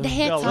vei til... Det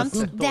helt sant.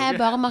 Det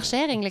bare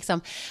marsjering,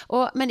 liksom.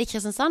 Men i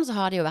Kristiansand så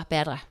har det jo vært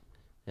bedre.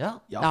 Ja,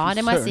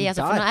 det må jeg si.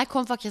 Altså, for når jeg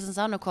kom fra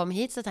Kristiansand og kom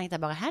hit, så tenkte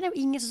jeg bare, her det jo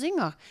ingen som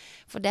synger.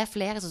 For det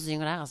flere som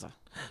synger der, altså.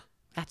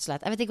 Rett og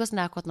slett. Jeg vet ikke hvordan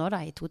det akkurat nå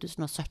da, i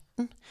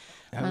 2017.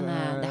 Men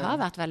det har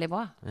vært veldig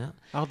bra. Jeg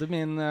hadde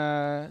min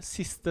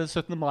siste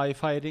 17.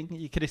 mai-feiring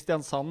i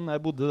Kristiansand.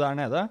 Jeg bodde der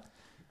nede.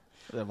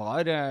 Det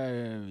var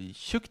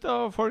tjukt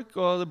av folk,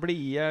 og det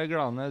blide,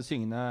 glade,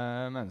 syngende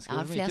mennesker.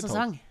 Ja, flere som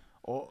sang.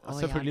 Og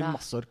selvfølgelig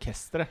masse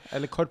orkestre.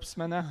 Eller korps,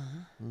 mener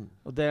jeg.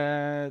 Og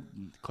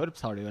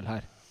korps har de vel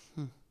her.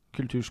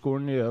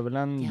 Kulturskolen gjør vel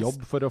en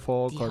jobb for å få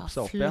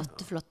korpset opp igjen.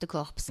 De har flotte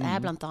korps.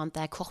 Jeg blant annet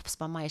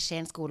korpsmamma i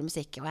Skien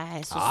skolemusikk, og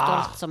jeg så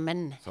stolt som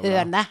en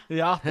høne.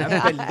 Ja, det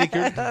veldig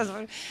kult.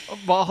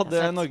 Og hva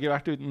hadde Norge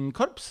vært uten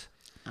korps?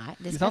 Nei,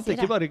 det skal jeg si det.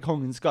 Ikke bare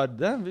Kongens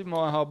Garde, vi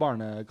må ha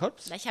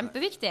barnekorps. Det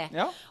kjempeviktig.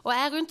 Og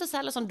jeg rundt og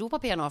selger sånn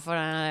dopapir nå for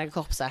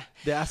korpset.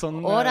 Det sånn,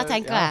 og da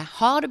tenker jeg,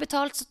 har du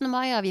betalt 17.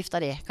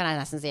 mai-avgifta di, kan jeg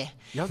nesten si.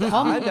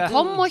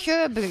 Kom og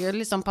kjøp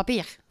liksom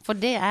papir. For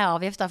det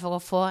avgifta for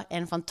å få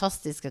en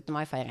fantastisk 17.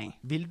 mai-feiring.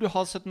 Vil du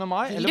ha 17.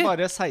 mai, eller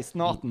bare 16.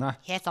 og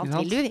 18.? Helt sant,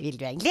 vil du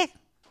egentlig?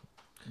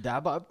 Det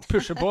bare å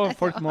pushe på.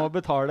 Folk må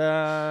betale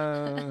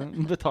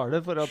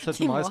for at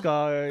 17. mai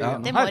skal gjennom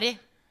her. Det må de.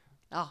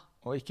 Ja.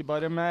 Og ikke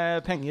bare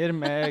med penger,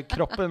 med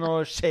kroppen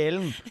og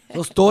sjelen.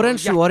 Så står en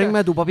 7-åring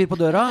med dopapir på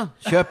døra.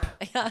 Kjøp!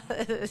 Ja,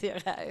 det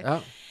gjør jeg jo.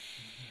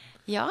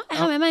 Ja, jeg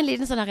har med meg en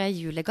liten sånn der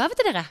julegave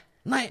til dere.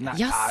 Nei.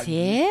 Ja,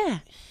 se!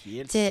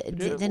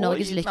 Til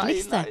Norges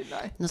lykkeligste.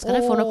 Nå skal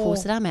dere få noe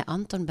kose der med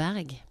Anton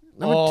Berg.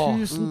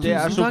 Tusen det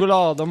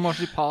sjokolade og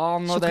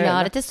marsipan og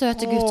sjokolade til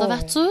søte gutter,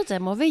 vet du.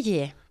 Det må vi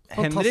gi.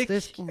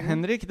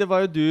 Henrik, det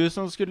var jo du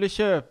som skulle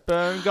kjøpe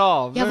en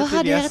gave hva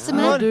har dere til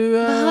meg?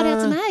 Hva har dere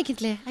til meg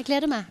egentlig? Jeg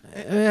gleder meg.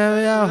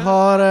 Jeg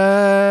har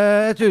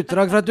et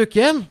utdrag fra et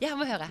dukkehjem. Ja,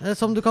 må høre.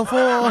 Som du kan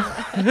få.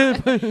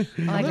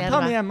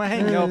 Ta med hjem og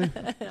henge opp,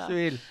 hvis du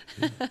vil.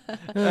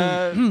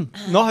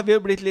 Nå har vi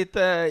jo blitt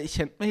litt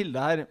kjent med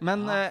Hilde her.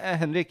 Men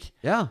Henrik,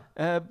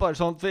 bare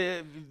sånn,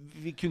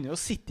 vi kunne jo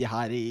sitte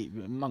her i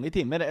mange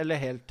timer,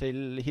 eller helt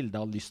til Hilde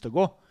har lyst til å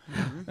gå.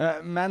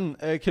 Men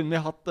kunne vi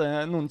hatt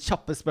noen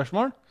kjappe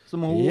spørsmål? Så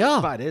må hun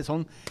være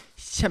sånn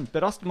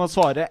kjemperaskt. Du må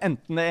svare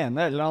enten det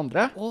ene eller det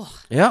andre.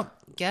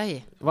 Gøy.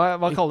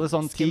 Hva kalles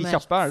sånn 10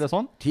 kjappe? Er det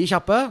sånn? 10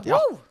 kjappe? Ja,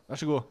 vær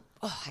så god.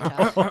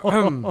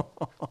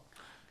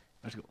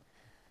 Vær så god.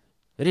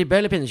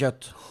 Ribbe eller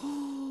pinnekjøtt?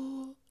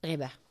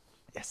 Ribbe.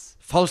 Yes.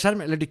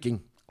 Fallskjerm eller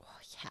dykking?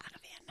 Kjære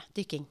vene.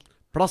 Dykking.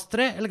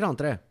 Plasttre eller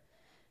grantre?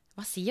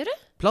 Hva sier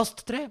du?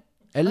 Plasttre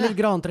eller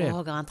grantre?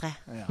 Grantre.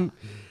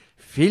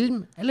 Film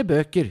eller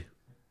bøker?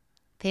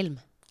 Film.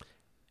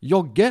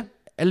 Jogge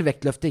eller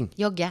vektløfting?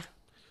 Jogge.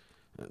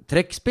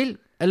 Trekkspill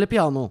eller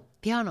piano?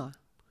 Piano.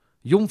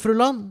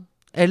 Jomfruland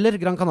eller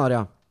Gran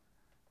Canaria?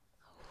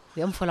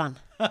 Jomfruland.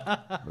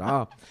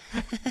 Bra.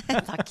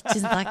 Takk,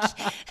 tusen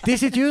takk.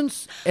 Dizzy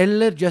Tunes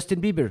eller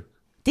Justin Bieber?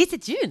 Dizzy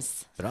Tunes.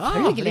 Bra,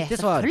 riktig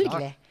svar.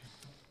 Selvfølgelig.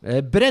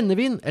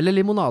 Brennevin eller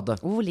limonade?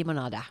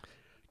 Limonade.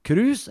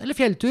 Cruise eller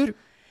fjelltur?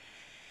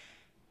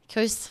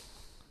 Cruise.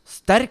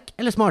 Sterk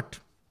eller smart?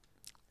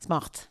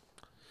 Smart.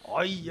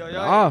 Oi.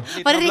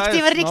 Var det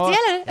riktig,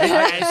 eller?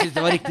 Jeg synes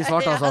det var riktig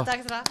svart, altså. Takk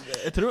skal du ha.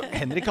 Jeg tror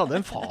Henrik hadde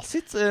en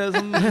fasit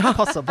som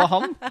passet på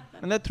han.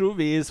 Men jeg tror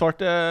vi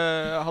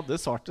hadde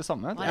svart det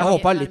samme. Jeg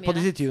håpet litt på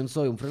Dizzy Tunes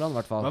og Jomfruland, i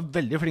hvert fall. Han var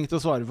veldig flink til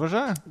å svare for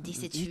seg.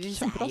 Dizzy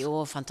Tunes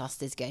jo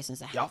fantastisk gøy,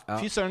 synes jeg. Ja,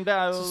 fy søren, det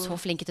jo så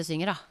flinke til å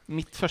synge, da.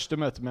 Mitt første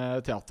møte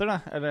med teater, da.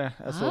 Eller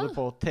jeg så det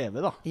på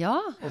TV, da. Ja.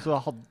 Og så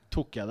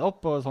tok jeg det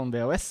opp på sånn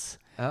VHS.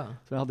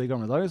 Som jeg hadde i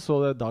gamle dager. Så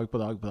det dag på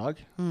dag.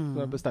 Så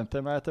jeg bestemte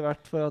meg etter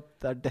hvert for at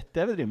det dette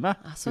jeg vil drive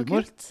med. Så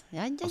kult.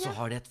 Og så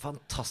har de et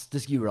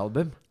fantastisk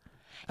julealbum.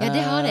 Ja,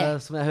 det har de.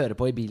 Som jeg hører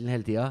på i bilen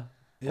hele tiden.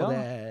 Og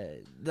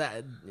det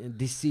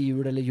Dizzy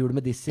jul, eller jul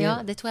med Dizzy. Ja,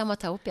 det tror jeg må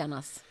ta opp igjen,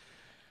 ass.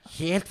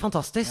 Helt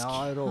fantastisk.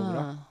 Ja,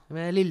 råbra.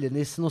 Med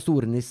lillenissen og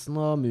storenissen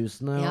og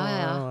musene.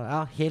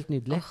 Ja, helt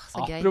nydelig.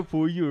 Så gøy.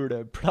 Apropos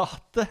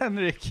juleplate,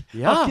 Henrik.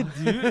 Har ikke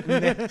du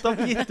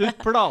nettopp gitt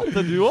ut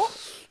plate, du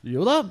også?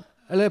 Jo da.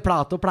 Eller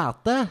plate og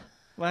plate.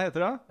 Hva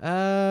heter det?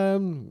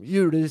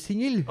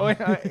 Julesingel.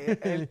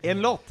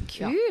 En låt.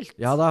 Kult!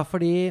 Ja da,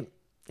 fordi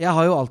jeg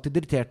har jo alltid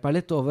irritert meg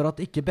litt over at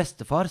ikke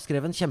bestefar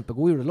skrev en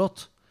kjempegod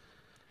julelåt.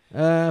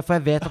 For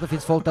jeg vet at det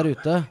finnes folk der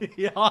ute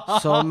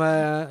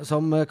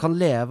som kan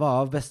leve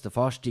av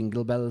bestefars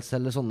jingle bells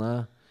eller sånne.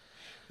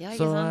 Ja,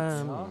 ikke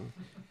sant?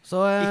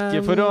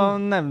 Ikke for å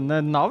nevne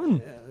navn,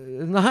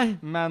 nei.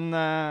 men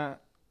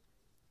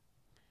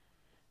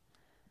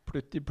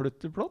Plutti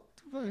Plutti Plott?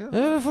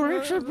 For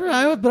eksempel, det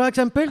er jo et bra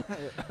eksempel.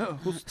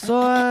 Så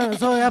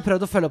jeg har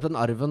prøvd å følge opp den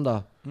arven da.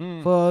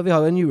 For vi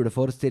har jo en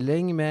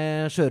juleforestilling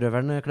med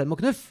sjørøverne Klem og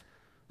Knuff,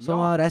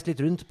 som har reist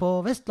litt rundt på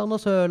Vestland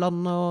og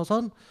Sørland og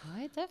sånn.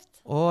 Oi, tøft.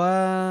 Og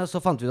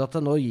så fant vi ut at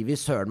nå gir vi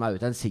søren meg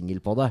ut en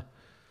single på det.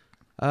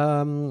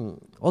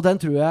 Og den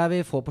tror jeg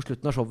vi får på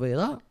slutten av showet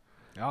i dag.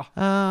 Ja.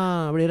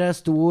 Blir det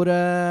stor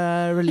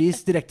release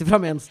direkte fra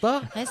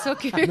Menstad Det er så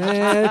kult.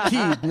 med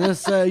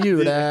tidenes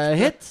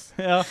julehit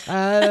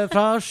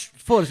fra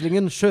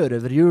forestillingen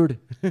Sjørøverjul.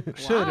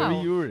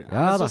 Sjørøverjul.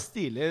 Ja, Så da.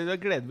 stilig. Det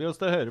gleder vi oss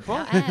til å høre på.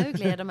 Ja, jeg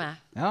gleder meg.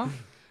 Ja.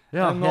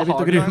 Ja, Nå jeg begynte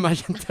har å grue vi- meg,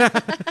 kjente jeg.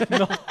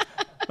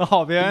 Nå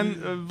har vi en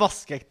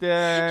vaskeekte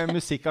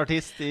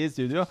musikkartist i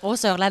studio. Og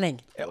sørlending.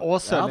 Og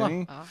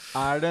sørlending. Ja.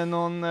 Er det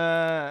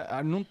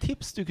noen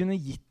tips du kunne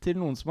gitt til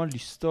noen som har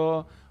lyst til å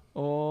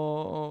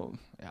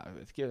jeg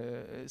vet ikke,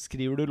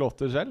 skriver du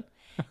låter selv?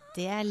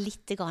 Det er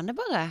litt grann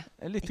bare.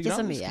 Litt Ikke så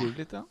grann, mye. skriv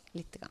litt, ja.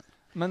 Litt grann.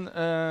 Men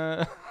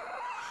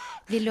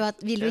Vil du at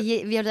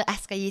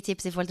jeg skal gi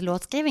tips i forhold til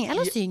låtskriving?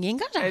 Eller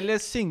synging, kanskje?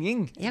 eller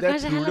synging. Ja, Det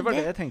kanskje tror det heller var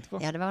det. det jeg tenkte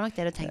på. Ja, det var nok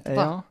det du tenkte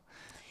på. Ja,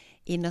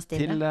 Innerst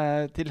inne.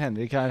 til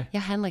Henrik her.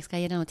 Ja, Henrik, skal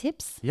jeg gi deg noen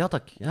tips? Ja,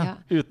 takk. Ja. Ja.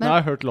 Uten å ha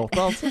hørt låta,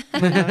 altså.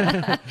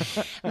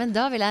 Men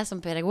da vil jeg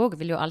som pedagog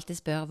vil jo alltid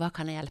spørre hva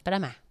kan jeg hjelpe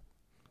deg med?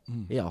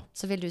 Ja.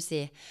 Så vil du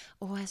si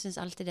jeg synes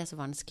alltid det er så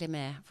vanskelig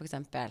med for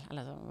eksempel,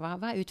 eller så,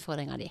 hva er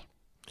utfordringen di?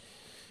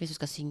 Hvis du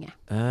skal synge.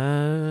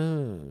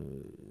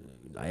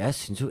 Nei, jeg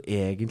synes jo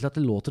egentlig at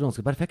det låter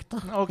ganske perfekt da.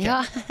 Ok. Ja,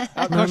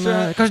 Men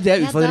kanskje det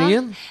er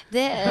utfordringen?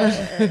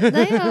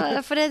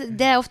 for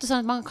det er ofte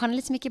sånn at man kan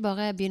liksom ikke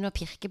bare begynne å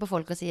pirke på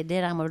folk og si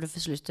det der må du få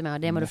slutte med,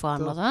 og det må du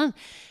forandre og sånn.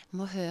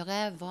 Man må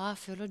høre hva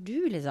føler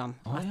du liksom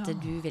at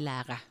du vil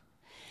lære.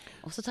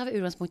 Og så tar vi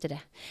utgangspunkt i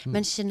det.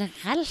 Men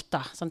generelt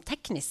da, sånn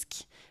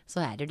teknisk, så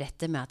er det jo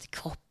dette med at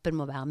kroppen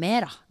må være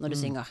med da, når du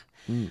synger.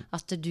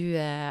 At du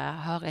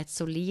har et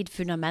solid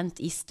fundament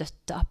i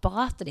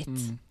støtteapparatet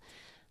ditt.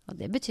 Og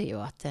det betyr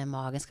jo at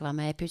magen skal være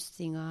med i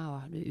pustinga,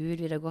 og du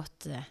utvider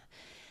godt.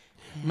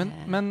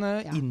 Men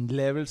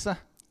innlevelse.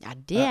 Ja,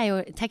 det er jo,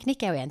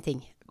 teknikk er jo en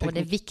ting. Og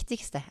det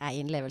viktigste er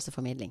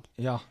innlevelseformidling.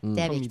 Ja,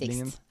 Det er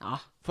formidlingen. viktigst. Ja.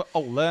 For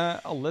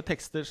alle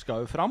tekster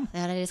skal jo fram.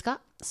 Ja, det er det de skal.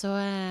 Så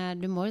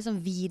du må liksom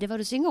vite hva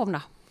du synger om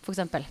da, for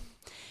eksempel.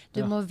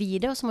 Du må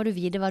vite, og så må du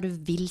vite hva du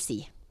vil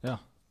si. Ja.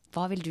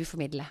 Hva vil du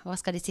formidle? Hva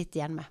skal de sitte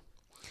igjen med?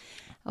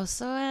 Og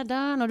så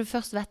da, når du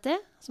først vet det,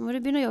 så må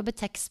du begynne å jobbe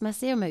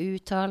tekstmessig og med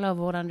uttaler,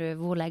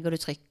 hvor legger du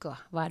trykk, og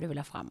hva er det du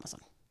vil ha frem og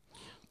sånn.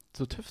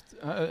 Så tøft.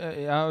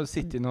 Jeg har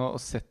sittet nå og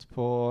sett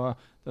på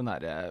den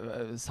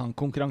der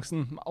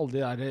sangkonkurransen med alle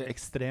de der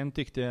ekstremt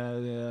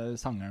dyktige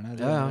sangerne.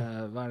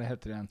 Hva er det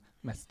heter igjen?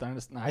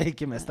 Mesternes... Nei,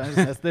 ikke Mesternes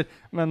mester,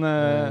 men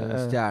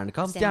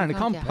Stjernekamp.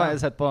 Stjernekamp har jeg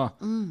sett på.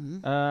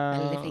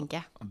 Veldig flinke.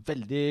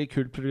 Veldig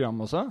kult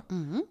program også.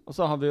 Og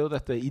så har vi jo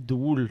dette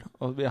Idol,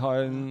 og vi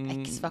har en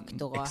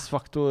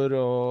X-Faktor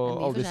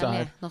og alle disse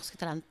her. Norske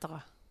talenter.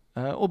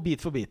 Og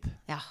Beat for Beat.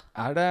 Ja.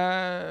 Er det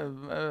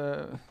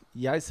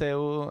jeg ser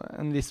jo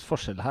en viss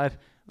forskjell her,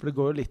 for det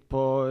går jo litt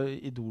på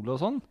Idol og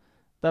sånn.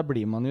 Der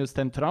blir man jo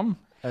stemt fram,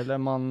 eller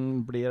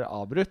man blir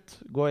avbrutt.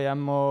 Gå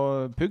hjem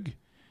og pugg.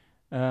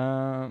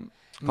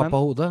 Kapp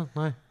av hodet?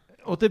 Nei.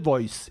 Og The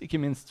Voice, ikke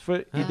minst.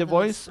 For i The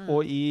Voice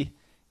og i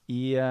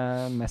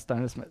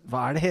Mesternes...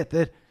 Hva er det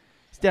heter?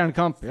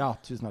 Stjernekamp. Ja,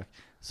 tusen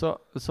takk.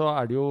 Så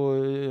er det jo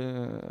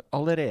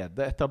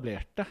allerede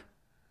etablerte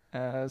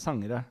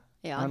sangere.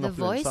 Ja, The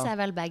Voice er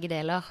vel begge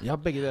deler. Ja,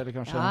 begge deler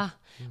kanskje.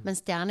 Ja, men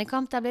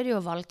Stjernekamp, der blir det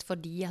jo valgt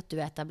fordi at du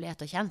er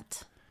etablert og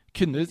kjent.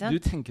 Kunne du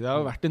tenke deg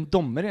å ha vært en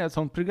dommer i et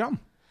sånt program?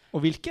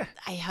 Og hvilke?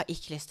 Nei, jeg har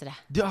ikke lyst til det.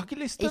 Du har ikke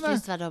lyst til Ikke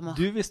lyst til å være dommer.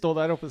 Du vil stå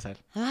der oppe selv.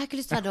 Jeg har ikke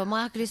lyst til å være dommer,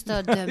 jeg har ikke lyst til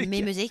å dømme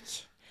i musikk.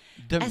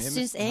 Jeg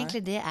synes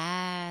egentlig det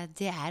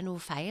er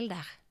noe feil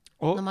der.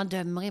 Når man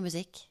dømmer i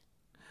musikk.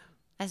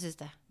 Jeg synes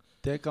det.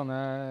 Det kan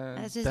jeg...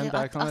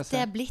 At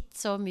det er blitt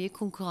så mye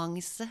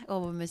konkurranse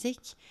over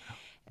musikk.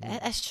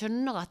 Jeg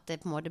skjønner at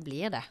det på en måte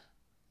blir det.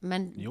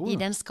 Men i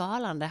den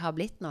skalaen det har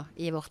blitt nå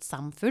i vårt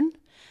samfunn,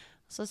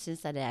 så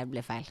synes jeg det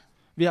blir feil.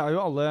 Vi er jo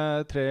alle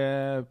 3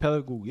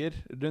 pedagoger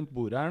rundt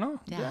bordet her nå.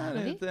 Det er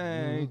litt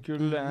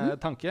kul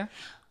tanke.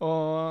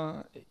 Og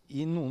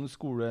i noen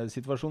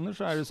skolesituasjoner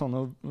så er det sånn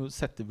å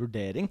sette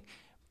vurdering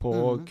på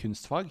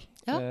kunstfag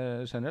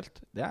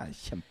generelt. Det er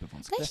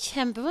kjempevanskelig. Det er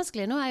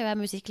kjempevanskelig. Nå er jo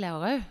jeg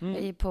musikklærer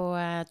på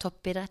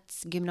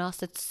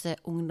Toppidrettsgymnasets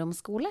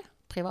ungdomsskole,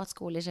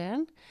 privatskole i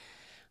Skien.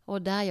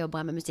 Og der jobber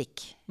jeg med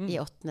musikk i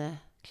 8.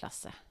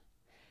 klasse.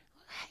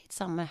 helt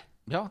samme.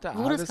 Ja, det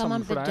Hvordan det skal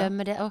man samme for deg.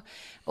 bedømme det?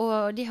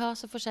 Og de har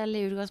så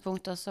forskjellige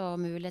utgangspunkt også, og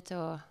mulighet til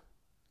å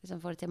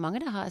liksom, få det til. Mange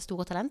der har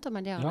store talenter,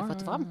 men de har aldri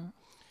fått det fram.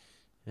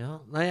 Ja.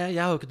 Nei,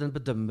 jeg har jo ikke den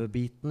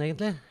bedømmebiten,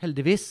 egentlig.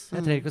 Heldigvis.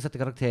 Jeg trenger ikke å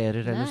sette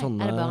karakterer eller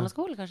sånne. Er det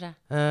barneskole, kanskje?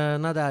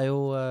 Nei, det er jo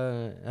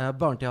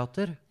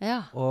barneteater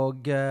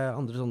og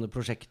andre sånne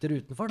prosjekter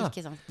utenfor, da.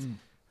 Ikke sant.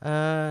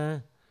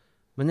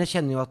 Men jeg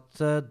kjenner jo at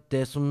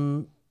det som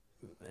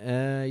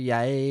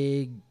jeg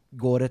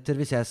går etter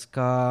hvis jeg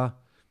skal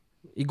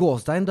i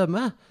gåstein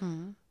dømme,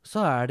 så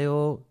er det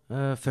jo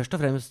først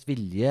og fremst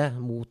vilje,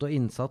 mot og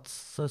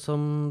innsats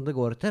som det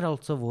går etter.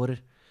 Altså hvor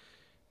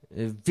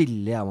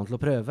villig er man til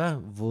å prøve?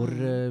 Hvor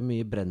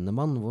mye brenner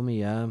man? Hvor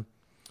mye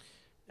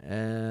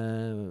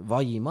hva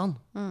gir man?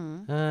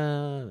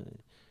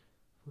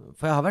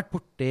 For jeg har vært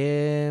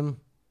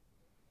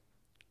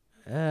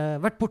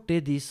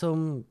borti de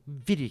som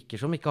virker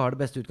som ikke har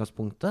det beste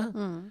utgangspunktet,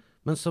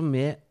 men som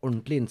med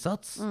ordentlig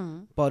innsats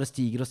bare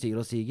stiger og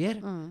stiger og stiger.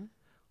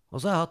 Og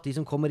så har jeg hatt de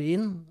som kommer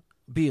inn,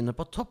 begynner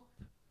på topp,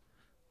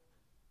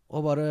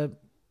 og bare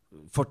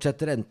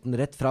fortsetter enten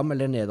rett fram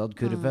eller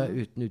nedadkurve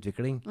uten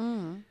utvikling.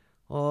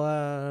 Og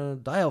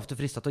da er jeg ofte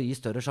fristet til å gi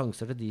større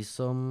sjanser til de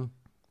som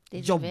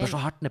jobber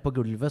så hardt ned på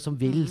gulvet, som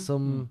vil,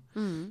 som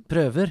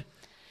prøver.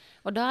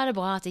 Og da er det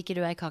bra at ikke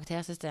du er i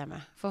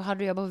karaktersystemet. For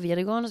hadde du jobbet på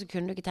videregående, så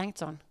kunne du ikke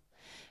tenkt sånn.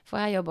 For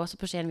jeg jobber også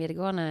på Skien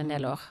videregående en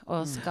del år,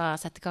 og skal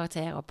sette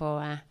karakterer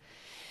på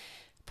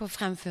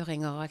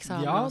fremføringer og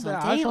eksamener og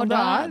sånne ting. Sånn,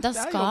 og da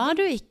skal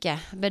du ikke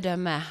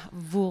bedømme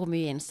hvor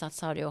mye innsats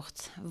har du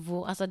gjort.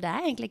 Altså det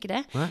er egentlig ikke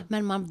det.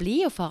 Men man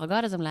blir jo farget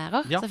av det som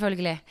lærer,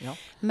 selvfølgelig. Ja.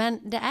 Men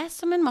det er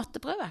som en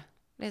matteprøve,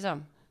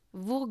 liksom.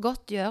 Hvor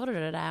godt gjør du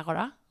det der og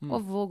da? Og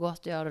hvor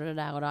godt gjør du det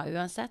der og da?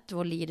 Uansett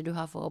hvor lite du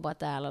har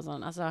forberedt det, eller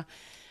sånn. Altså,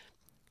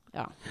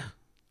 ja.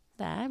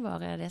 Det er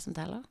bare det som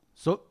teller.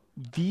 Så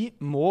vi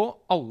må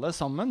alle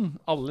sammen,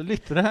 alle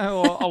lyttere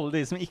og alle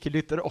de som ikke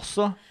lytter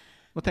også,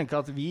 må tenke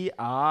at vi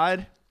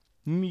er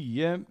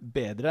mye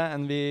bedre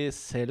enn vi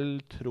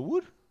selv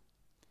tror.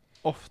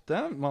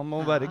 Ofte. Man må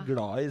være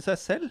glad i seg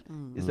selv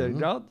i større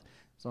grad,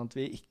 sånn at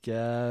vi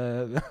ikke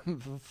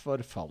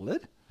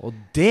forfaller. Og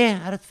det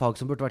er et fag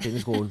som burde vært inn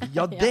i skolen.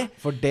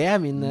 For det er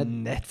min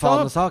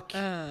fanesak.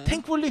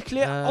 Tenk hvor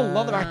lykkelige alle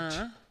hadde vært.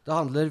 Det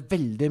handler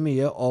veldig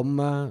mye om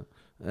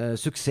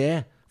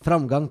suksess,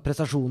 framgang,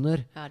 prestasjoner.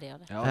 Ja, det gjør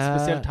det. Ja,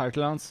 spesielt her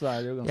til lands så er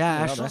det jo ganske Jeg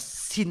er så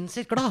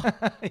sinnssykt glad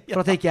for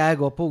at ikke jeg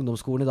går på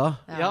ungdomsskolen i dag.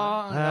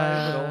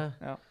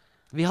 Ja.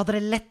 Vi hadde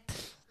det lett.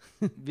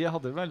 Vi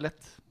hadde det vel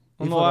lett.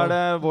 Og nå er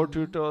det vår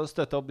tur til å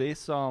støtte opp de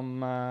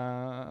som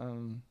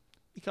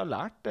ikke har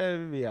lært det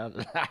vi har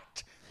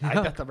lært. Nei,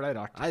 dette ble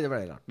rart.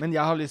 Men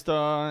jeg har lyst til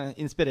å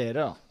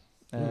inspirere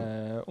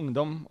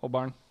ungdom og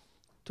barn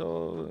til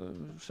å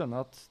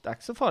skjønne at det er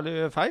ikke så farlig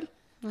å gjøre feil.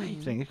 Du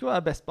trenger ikke å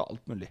være best på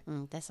alt mulig.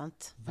 Det er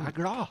sant. Vær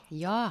glad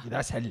i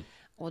deg selv.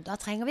 Og da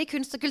trenger vi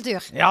kunst og kultur.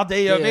 Ja,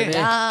 det gjør vi.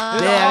 Ja.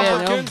 Det er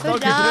vi kunst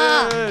og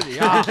kultur.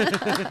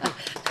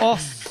 Ja.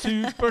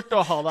 Supert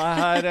å ha deg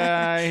her,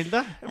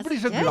 Hilde. Jeg blir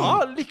så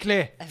glad,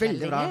 lykkelig.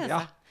 Veldig bra.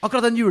 Ja.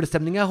 Akkurat den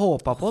julestemningen jeg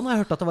håpet på når jeg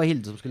hørte at det var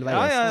Hilde som skulle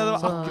være gjest. Ja, det var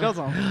akkurat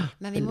sånn.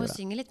 Men vi må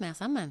synge litt mer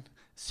sammen.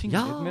 Synge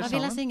litt mer sammen? Hva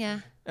vil jeg synge?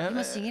 Vi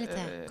må synge litt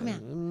til. Kom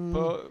igjen.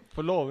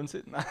 På låven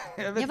sin? Nei,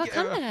 jeg vet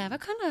ikke. Hva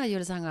kan dere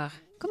julesanger?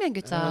 Kom igjen,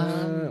 gutta.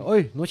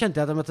 Oi, nå kjente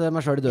jeg at jeg møtte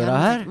meg selv i ddøra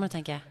her. Må du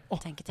tenke.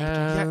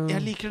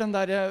 Jeg liker den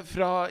der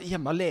fra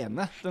Hjemme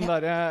alene.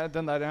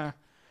 Den der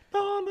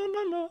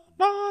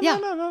Ja.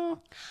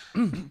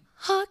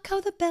 Hark how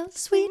the bells,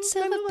 sweet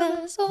silver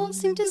bells, all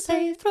seem to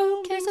say,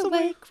 throw cares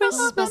away,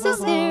 Christmas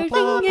is here,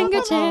 ringing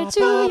good cheer,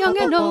 too young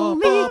and old,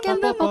 meek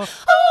and the poor.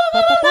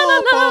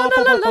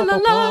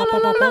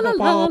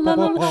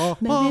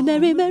 Merry,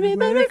 merry, merry,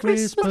 merry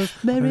Christmas,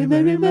 merry,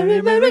 merry,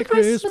 merry, merry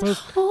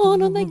Christmas,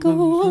 on and they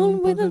go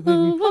on with the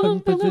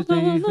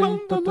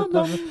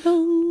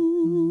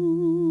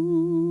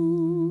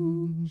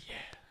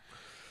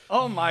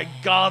Oh my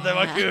god, det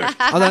var kult!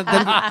 Ja,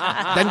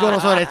 den går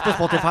også rett på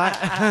Spotify.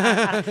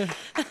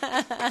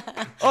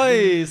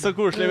 Oi, så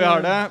koselig vi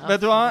har det. Vet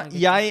du hva?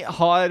 Jeg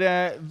har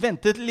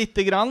ventet litt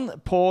grann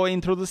på å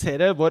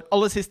introdusere vår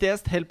aller siste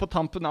gjest helt på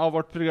tampen av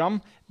vårt program.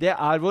 Det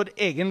er vår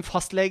egen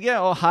fastlege,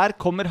 og her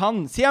kommer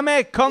han.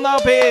 Siamek, kom da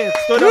opp hit!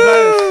 Stor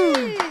applaus!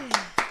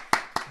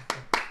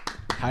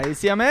 Hei,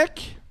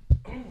 Siamek.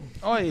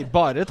 Oi,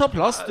 bare ta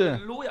plass, du.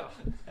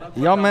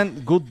 Ja,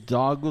 men god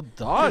dag, god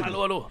dag.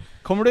 Hallo.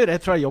 Kommer du rett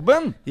fra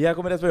jobben? Jeg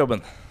kommer rett fra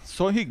jobben.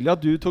 Så hyggelig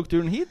at du tok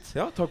turen hit.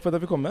 Ja, takk for at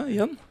jeg fikk komme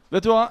igjen.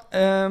 Vet du hva?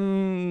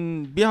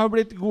 Vi har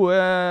blitt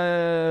gode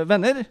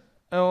venner,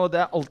 og det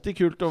er alltid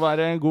kult å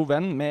være en god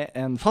venn med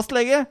en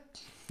fastlege.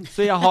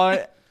 Så jeg har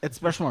et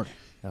spørsmål.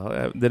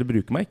 Ja, dere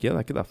bruker meg ikke, det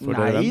er ikke derfor.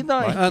 Nei da,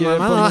 ikke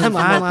på noen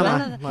måte.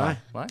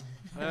 Nei.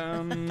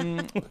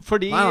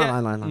 Fordi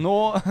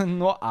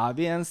nå er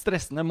vi i en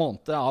stressende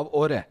måned av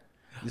året.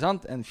 Ikke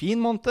sant? En fin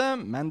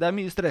måned, men det er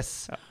mye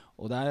stress. Ja.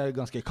 Og det er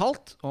ganske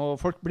kaldt, og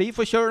folk blir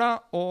forkjøla,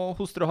 og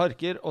hoster og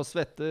harker, og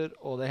svetter,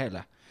 og det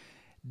hele.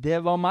 Det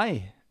var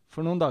meg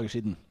for noen dager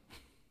siden.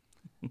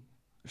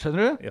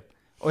 Skjønner du? Ja.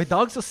 Og i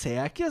dag så ser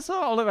jeg ikke så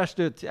aller verst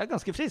ut. Jeg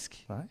ganske frisk.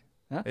 Nei.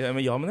 Ja.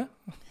 Men jeg.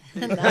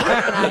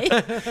 Nei.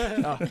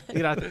 Ja,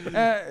 greit.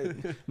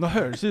 Nå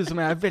høres det ut som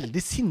jeg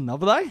veldig sinna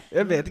på deg.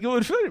 Jeg vet ikke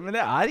hvorfor, men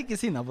jeg er ikke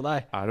sinna på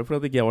deg. Det fordi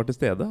at ikke jeg var til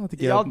stede? At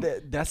ikke Ja, jeg...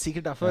 det er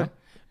sikkert derfor.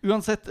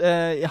 Uansett,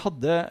 jeg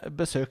hadde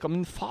besøk av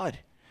min far.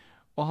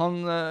 Og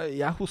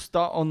jeg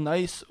hosta og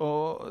nøys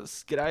og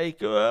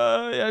skreik,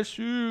 jeg er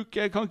syk,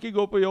 jeg kan ikke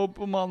gå på jobb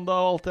på mandag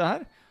og alt det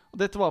her. Og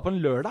dette var på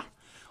en lørdag.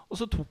 Og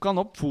så tok han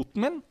opp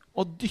foten min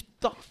og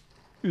dytta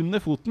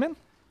under foten min.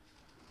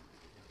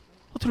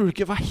 Og tror du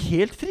ikke jeg var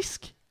helt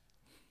frisk?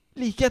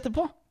 Like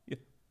etterpå.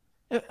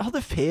 Jeg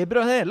hadde feber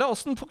og hele.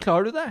 Hvordan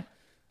forklarer du det?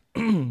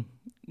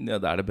 Ja,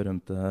 det er det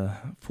berømte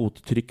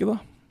fottrykket da.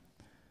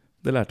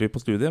 Det lærte vi på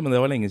studiet, men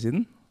det var lenge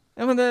siden.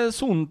 Ja, men det er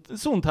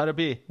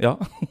zonterapi. Ja.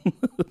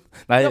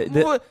 Nei,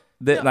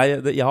 Ja, nei,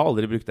 jeg har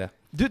aldri brukt det.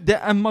 Du, det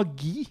er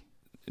magi.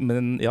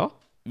 Men ja,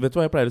 vet du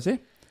hva jeg pleier å si?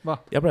 Hva?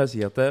 Jeg pleier å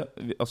si at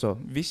altså,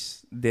 hvis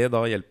det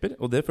da hjelper,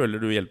 og det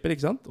føler du hjelper,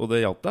 ikke sant? Og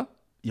det hjalp deg,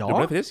 Ja. du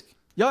ble frisk.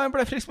 Ja, jeg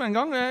ble frisk med en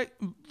gang.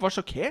 Jeg var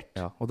sjokkert.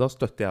 Ja, og da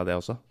støtter jeg det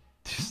også.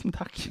 Tusen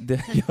takk. Si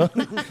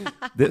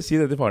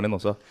det til faren din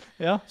også.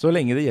 Ja. Så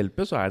lenge det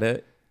hjelper, så er det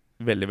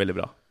veldig, veldig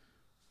bra.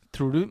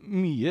 Tror du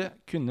mye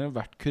kunne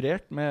vært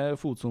kurert med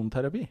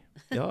fotsoneterapi?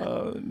 Ja,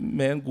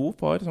 med en god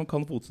far som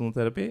kan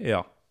fotsoneterapi,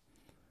 ja.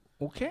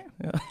 Ok.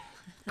 Ja.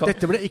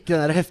 Dette ble ikke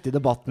den der heftige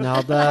debatten jeg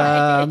hadde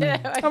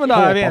Ja, men da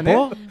er vi håpet enige.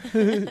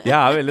 på. Jeg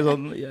er veldig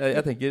sånn,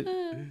 jeg tenker,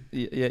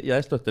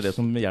 jeg støtter det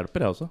som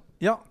hjelper, jeg også.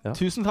 Ja, Ja.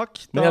 tusen takk.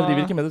 Men jeg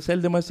driver ikke med det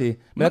selv, det må jeg si.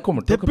 Men jeg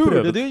kommer til det å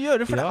prøve burde du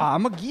gjøre, for det Ja. er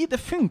magi. Det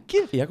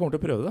funker. Jeg kommer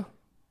til å prøve det.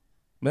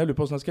 Men jeg lurer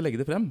på hvordan jeg skal legge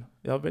det frem.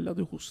 Ja vel, ja,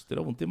 du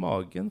hoster og vondt i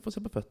magen. Få se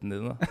på føttene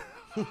dine.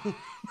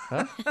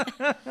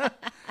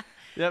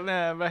 Jeg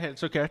ble helt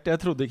sjokkert.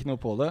 Jeg trodde ikke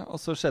noe på det, og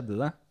så skjedde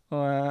det.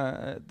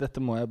 Og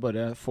dette må jeg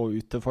bare få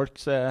ut til folk,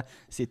 så jeg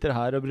sitter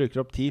her og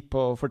bruker opp tid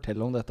på å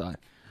fortelle om dette her.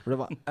 For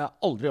jeg har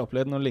aldri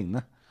opplevd noe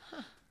lignende.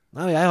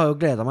 Nei, jeg har jo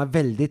gledet meg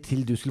veldig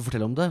til du skulle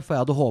fortelle om det, for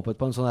jeg hadde håpet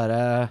på en sånn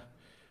der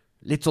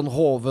litt sånn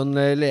hoven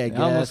lege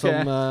Ja, nå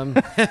skal som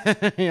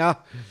ja,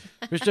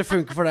 hvis det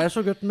funker for deg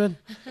så, gutten min.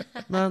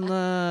 Men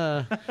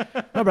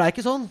det ble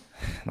ikke sånn.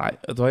 Nei,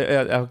 vet du hva,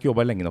 jeg har ikke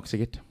jobbet lenge nok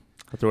sikkert.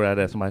 Jeg tror det er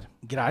det som er.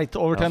 Greit,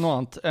 over til noe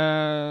annet.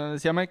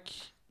 Siamek,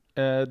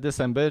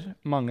 desember,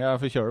 mange er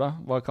forkjøla.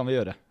 Hva kan vi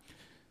gjøre?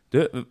 Du,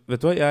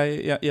 vet du hva,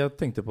 jeg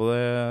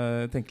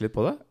tenkte litt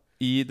på det.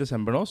 I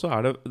desember nå så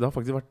det har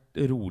faktisk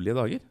vært rolige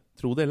dager.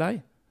 Tro det eller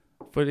ei.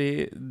 Fordi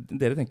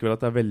dere tenker vel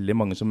at det er veldig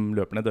mange som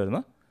løper ned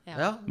dørene.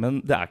 Ja. Men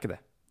det er ikke det.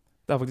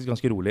 Det er faktisk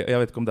ganske rolig.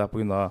 Jeg vet ikke om det er på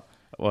grunn av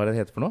hva det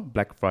heter for noe.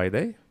 Black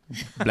Friday,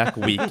 Black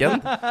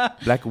Weekend,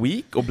 Black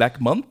Week og Black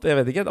Month. Jeg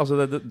vet ikke. Altså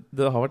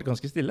det har vært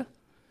ganske stille.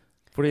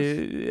 Fordi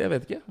jeg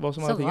vet ikke hva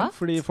som er tingen.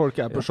 Fordi folk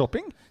er på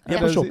shopping? De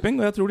er på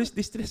shopping, og jeg tror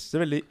de stresser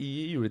veldig i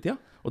juletida.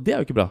 Og det er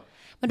jo ikke bra.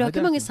 Men du har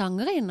ikke mange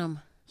sangere innom?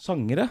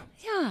 Sangere?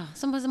 Ja,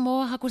 som må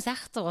ha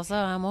konserter, og så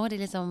må de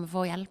liksom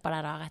få hjelp av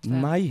deg da rett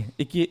før. Nei,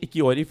 ikke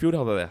i år. I fjor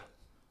hadde jeg det.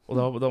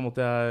 Og da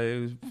måtte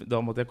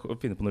jeg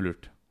finne på noe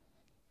lurt.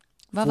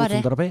 Hva var det?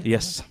 Fotsoneterapi?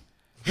 Yes.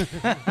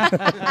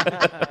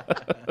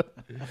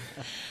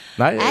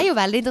 Nei, Jeg er jo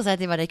veldig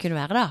interessert i hva det kunne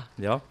være da.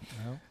 ja.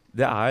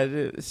 Det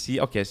si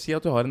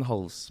at du har en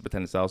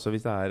halsbetennelse. Altså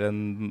hvis det er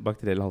en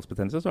bakteriell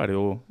halsbetennelse, så er det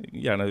jo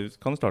gjerne,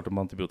 kan du starte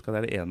med antibiotika.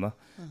 Det er det ene.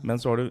 Men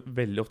så har du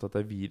veldig ofte at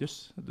det er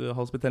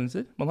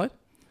virushalsbetennelser man har.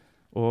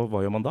 Og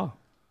hva gjør man da?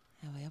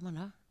 Ja, hva gjør man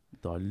da?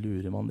 Da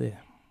lurer man de.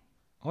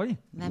 Oi,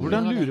 Hvem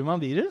hvordan lurer det? lurer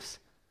man virus?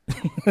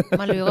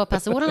 Man lurer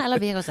personen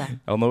eller viruset?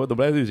 Ja, nå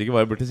ble jeg usikker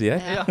hva jeg burde si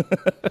her. Ja.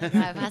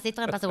 Nei, for her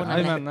sitter en person.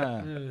 Nei, nemlig.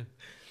 men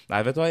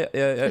Nei, vet du hva,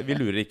 vi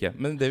lurer ikke.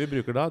 Men det vi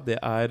bruker da,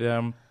 det er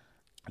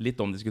litt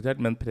omdiskutert,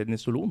 men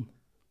prednisolon.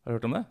 Har du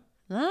hørt om det?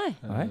 Nei.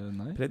 Nei.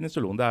 nei.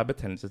 Prednisolon, det er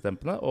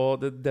betennelsesdempende,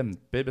 og det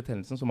demper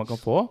betennelsen som man kan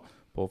få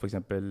på for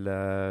eksempel,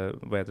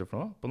 hva heter det for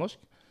noe på norsk?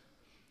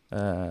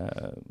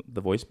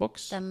 The Voice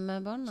Box.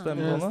 Stemmebånd? da?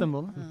 Stemmebånd.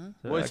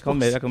 Stemmebåndet.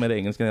 Jeg kan mer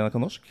engelsk enn jeg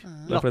kan norsk.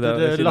 Det er fordi det er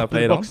siden jeg er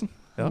fra Iran. Latterboksen.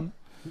 Ja.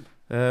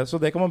 Så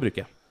det kan man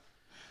bruke.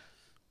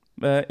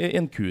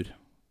 En kur.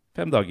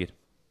 5 dager.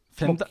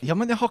 Ja,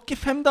 men jeg har ikke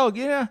 5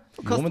 dager. Jeg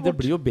får Jo, kaste men det bort.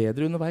 blir jo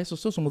bedre underveis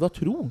også, så må du ha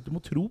tro. Du må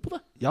tro på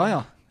det. Ja.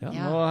 Ja.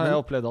 Nå har jeg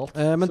opplevd alt.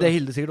 Men så- det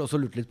Hilde sikkert også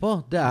lurte litt på,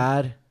 det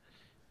er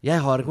jeg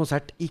har en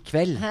konsert i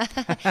kveld.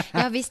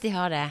 Ja, hvis de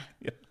har det.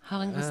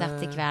 Har en konsert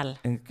i kveld.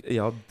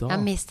 Ja, Jeg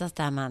mister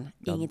stemmen.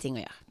 Ingenting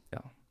å gjøre.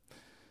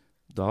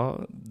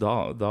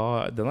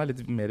 Den er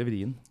litt mer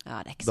vrien. Ja,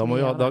 det er ikke Da, så mye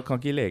å gjøre. da kan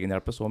ikke legen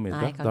hjelpe så mye.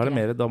 Nei, til. kan Da er det ikke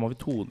mer, da må vi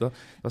tone.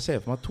 Da ser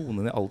jeg for meg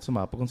tonen i alt som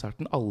er på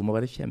konserten. Alle må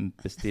være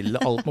kjempestille.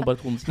 Alt må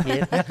bare tones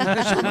ned.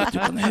 Sånn at du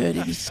kan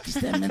høre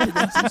hviskestemmen til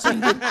den som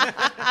synger.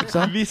 Ikke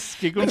sant?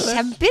 Hviskekonsert.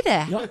 Kjempeidé!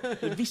 Ja,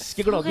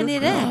 hviske For en gladord.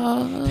 idé!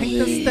 Tenk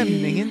den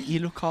stemningen i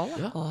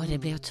lokalet. Å, det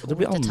blir jo det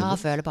blir tungt å ta og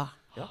annerledes. føle på.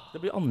 Ja, det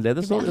blir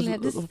annerledes. Det blir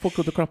annerledes. Og folk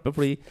kommer til å klappe,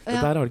 fordi det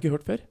der har de ikke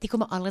hørt før. De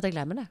kommer aldri til å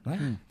glemme det. Nei.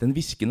 Den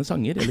hviskende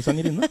sanger eller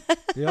sangerinne.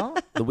 Ja.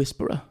 The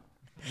Whisperer.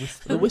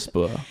 The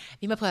Whisperer.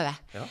 Vi må prøve.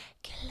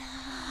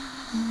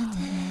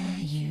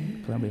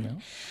 Kan jeg bli med?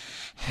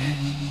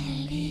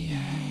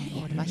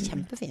 Det var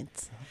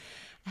kjempefint.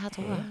 Jeg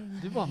tror jeg.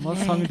 Du var med og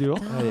sang du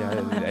også. Jeg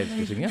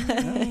elsker å synge.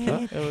 Ja,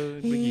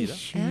 jeg blir gira.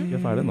 Jeg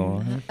er ferdig nå.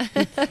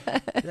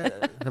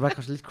 Det var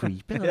kanskje litt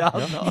creepy. Da. Ja,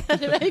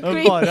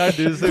 Bare er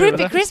du som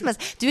Creepy Christmas.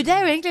 Du, det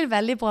er jo egentlig en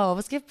veldig bra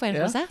overskrift på en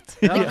konsert.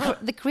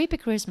 The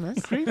Creepy Christmas.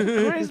 Creepy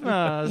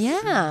Christmas.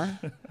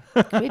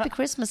 Creepy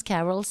Christmas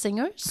Carol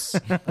Singers.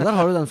 Og der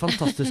har du den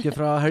fantastiske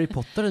fra Harry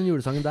Potter, den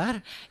julesangen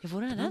der.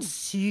 Hvordan er den? En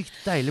sykt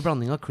deilig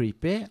blanding av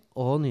creepy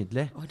og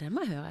nydelig. Den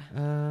må jeg høre.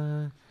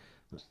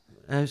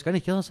 Jeg husker den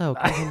ikke, da, så jeg har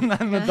ikke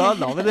Nei, men da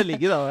lar vi det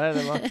ligge, da.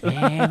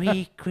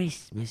 Merry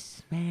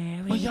Christmas,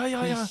 Merry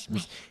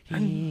Christmas.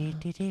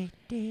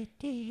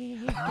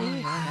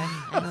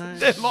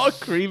 Det var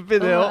creepy,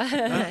 det også.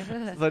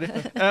 Sorry.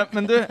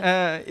 Men du,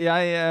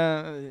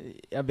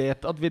 jeg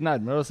vet at vi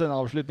nærmer oss en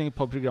avslutning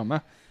på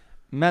programmet.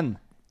 Men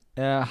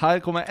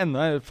her kommer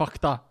enda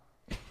fakta.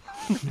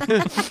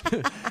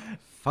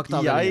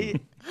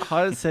 Jeg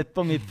har sett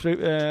på mitt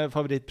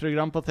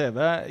favorittprogram på TV,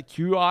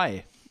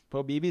 QI,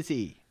 på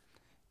BBC.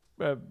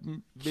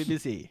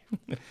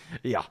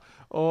 Ja.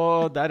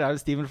 Og der er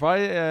Stephen Fry.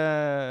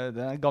 Det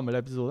er en gammel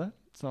episode,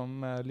 som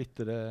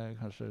lyttere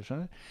kanskje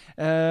skjønner.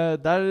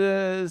 Der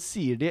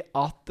sier de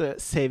at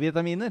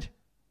C-vitaminer,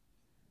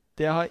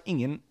 det har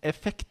ingen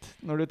effekt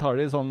når du tar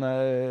det i sånn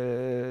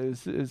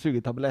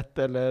sugetablett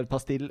eller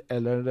pastill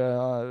eller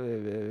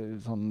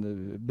sånn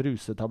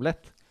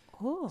brusetablett.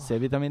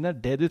 C-vitaminer,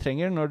 det du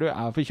trenger når du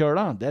er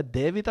forkjøla, det er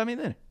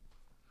D-vitaminer.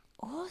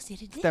 Sier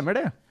de det? Stemmer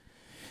det?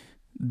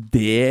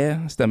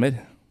 Det stemmer.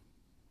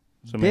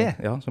 Som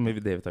i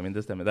D-vitamin,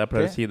 det stemmer. Jeg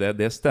pleier å si det.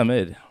 Det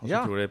stemmer. Og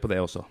så tror jeg på det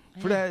også.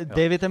 For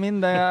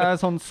D-vitamin, det er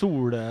sånn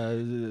sol...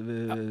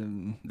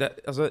 det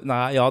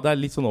er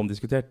litt sånn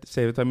omdiskutert.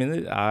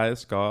 C-vitaminer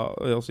skal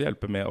også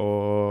hjelpe med å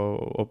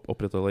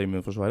opprettholde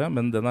immunforsvaret,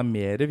 men den er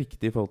mer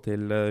viktig i forhold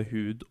til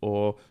hud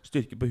og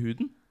styrke på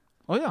huden.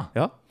 Ja.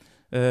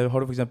 Har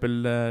du for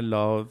eksempel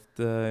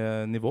lavt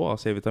nivå av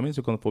C-vitamin,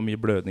 så kan du få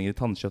mye blødninger i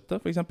tannkjøttet,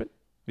 for eksempel.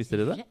 Visste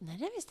dere det? Nei,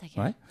 det visste jeg ikke.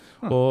 Nei.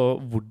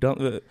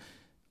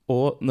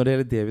 Og når det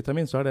gjelder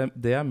D-vitamin, så er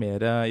det er mer,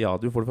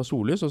 du får det fra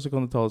sollys, og så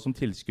kan du ta det som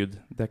tilskudd.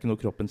 Det er ikke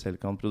noe kroppen selv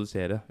kan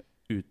produsere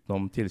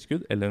utenom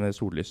tilskudd eller med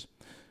sollys.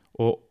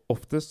 Og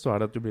oftest så er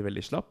det at du blir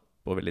veldig slapp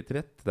og veldig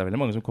trett. Det er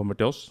veldig mange som kommer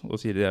til oss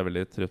og sier de er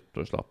veldig trøtt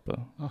og slappe,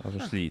 er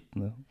så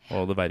slitne,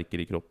 og det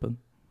verker i kroppen.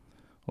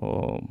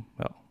 Og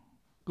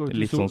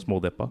litt sånn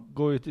smådeppa.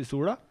 Gå ut i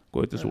sola?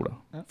 Gå ut i sola.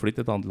 Flytt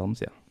til et annet land,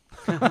 sier jeg.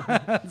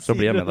 Så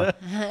blir jeg med deg.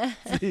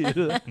 Sier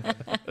du det?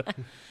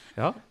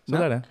 Ja, så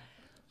det er det.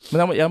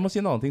 Men jeg må si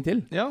en annen ting til.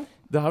 Ja.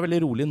 Det er veldig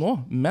rolig nå,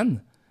 men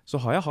så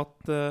har jeg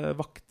hatt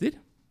vakter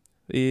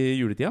i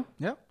juletida.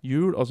 Ja.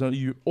 Jul,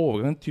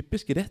 overgangen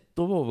typisk rett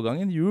over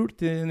overgangen jul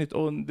til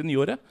det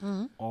nye året.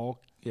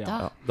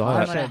 Da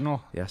skjer det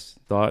noe. Yes,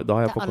 da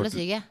har jeg alle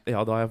syke?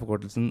 Ja, da har jeg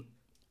forkortelsen,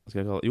 hva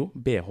skal jeg kalle det? Jo,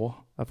 BH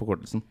er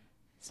forkortelsen.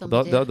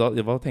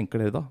 Hva tenker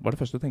dere da? Hva er det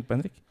første du tenker på,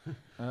 Henrik?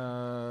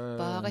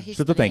 Bare hysteri.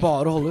 Slutt å tenke.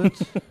 Bare holde ut.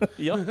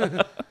 Ja.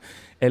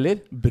 Eller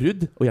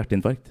brudd og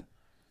hjerteinfarkt.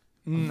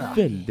 Nei.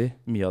 Veldig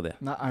mye av det.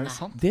 Nei, er det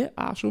sant? Det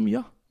er så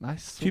mye av. Nei,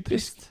 så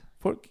typisk. Trist.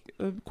 Folk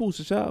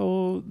koser seg,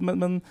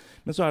 men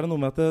så er det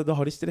noe med at da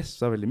har de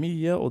stresset veldig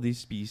mye, og de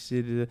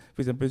spiser,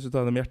 for eksempel hvis du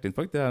tar det med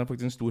hjerteinfarkt, det er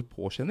faktisk en stor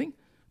påkjenning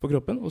på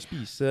kroppen, å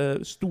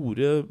spise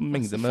store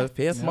mengder med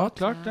fet mat.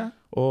 Klart det.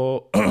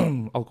 Og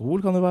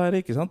alkohol kan det være,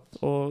 ikke sant?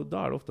 Og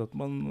da er det ofte at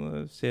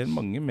man ser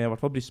mange med i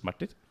hvert fall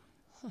brystsmerter.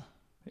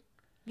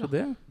 Så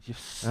det.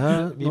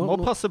 Vi må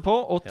passe på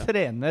å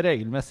trene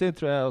regelmessig,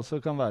 tror jeg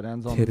også kan være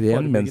en sånn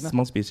Tren mens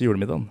man spiser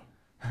julemiddagen.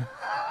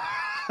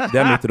 Det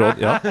er mitt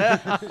råd, ja.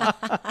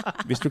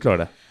 Hvis du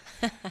klarer det.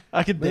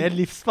 Er ikke det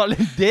livsfarlig?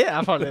 Det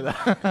er farlig, det.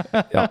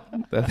 Ja,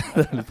 det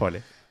er litt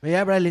farlig. Men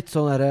nå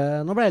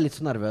ble jeg litt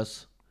så nervøs.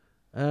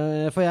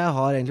 For jeg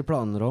har egentlig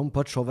planer om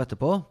på et show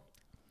etterpå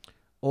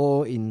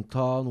å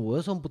innta noe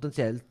som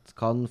potensielt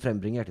kan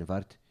frembringe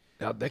hjerteinfarkt.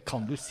 Ja, det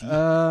kan du si.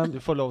 Du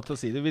får lov til å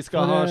si det. Vi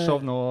skal ha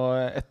show nå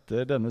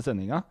etter denne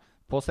sendinga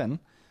på scenen.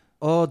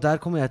 Og der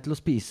kommer jeg til å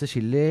spise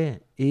chili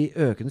i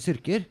økende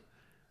styrker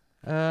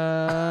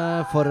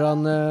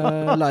foran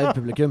live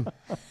publikum.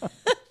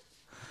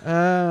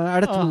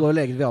 Er dette noe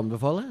legen vil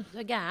anbefale? Du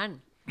er gæren.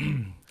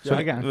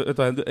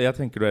 Jeg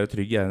tenker du er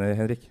trygg,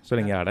 Henrik, så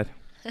lenge jeg er der.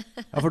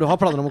 Ja, for du har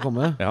planer om å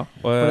komme? Ja.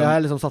 For det har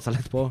jeg liksom satset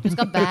litt på. Du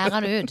skal bære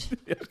han ut.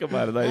 Jeg skal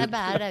bære deg ut. Jeg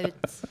bærer deg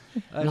ut.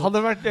 Hadde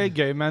det vært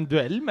gøy med en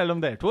duell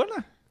mellom dere to,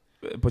 eller?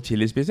 På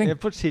chilispising?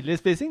 På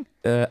chilispising?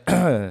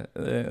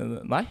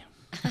 Nei.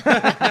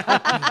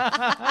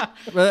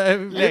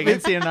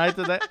 Legen sier nei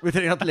til det. Vi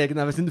trenger at legen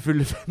er ved sin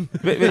fulle fem.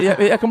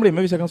 Jeg kan bli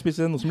med hvis jeg kan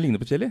spise noe som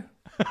ligner på chili.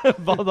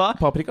 Hva da?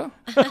 Paprika.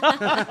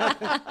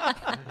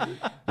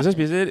 Hvis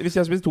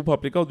jeg spiser 2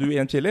 paprika og du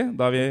 1 chili,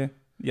 da er vi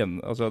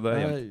jevne. Altså det er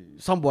jevnt.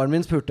 Samboeren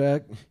min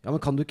spurte men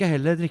kan du ikke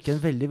heller drikke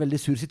en veldig, veldig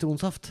sur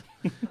sitronsaft?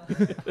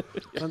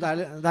 Men det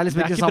er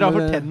liksom ikke bra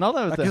for tennene,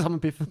 det, vet du. Det er ikke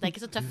samme piffen. Det er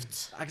ikke så tøft.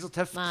 Det er ikke så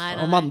tøft Nei.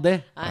 og mandig.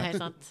 Nei,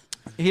 helt sant.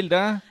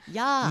 Hilde,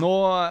 Ja. nå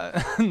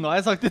har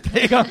jeg sagt det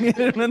 3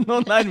 ganger, men nå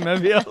nærmer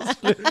vi oss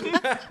slutten.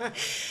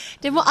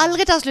 Det må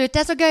aldri ta slutt.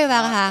 Det så gøy å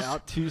være her. Ja,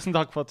 tusen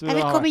takk for at du Jeg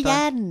vil har komme vært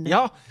her. igjen.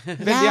 Ja,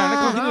 veldig gjerne.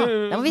 Kan ikke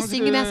du, Da må vi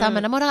synge mer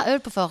sammen. Da må dere ha øl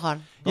på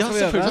forhånd. Ja, Så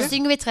selvfølgelig.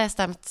 synger vi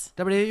 3-stemt.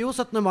 Det blir jo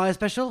 17. mai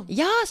special.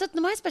 Ja,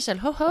 17. mai special.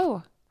 Ho, ho.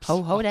 Ho,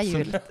 ho, det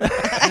jul.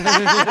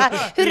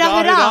 Hurra,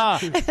 hurra,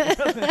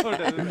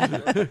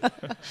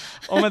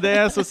 Og med det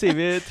så sier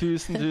vi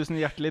tusen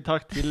hjertelig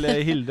takk til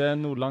Hilde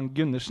Nordland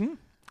Gundersen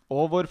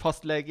og vår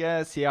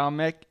fastlege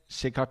Siamek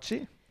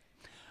Shikachi.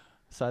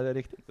 Sa jeg det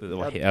riktig?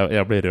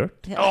 Jeg ble rørt.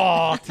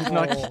 Tusen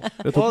takk.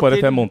 Det tok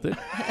bare 5 måneder.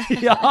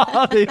 Ja,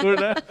 det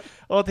gjorde det.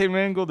 Og til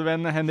min gode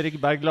venn Henrik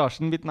Berg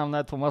Larsen. Mitt navn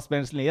er Thomas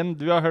Berntsen Lien.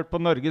 Du har hørt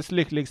på Norges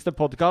lykkeligste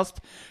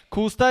podcast.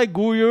 Kos deg,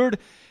 god jul.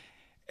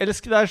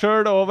 Elsk deg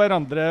selv og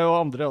hverandre og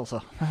andre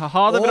også.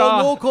 Ha det bra.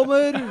 Og nå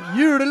kommer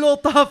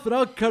julelåta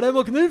fra Klem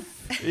og Knuff,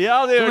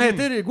 Ja, det som gjør den.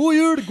 heter God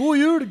jul, god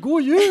jul,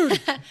 god jul.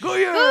 God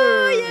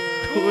jul!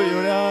 God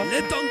jul, ja.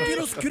 Lett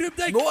anker og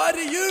skrubbdekk. Nå er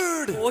det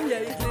jul! Og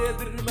jeg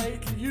gleder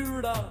meg til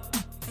jula.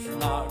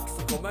 Snart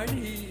så kommer den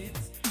hit.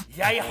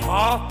 Jeg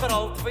hater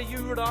alt ved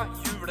jula.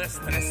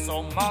 Julestress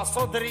og mas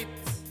og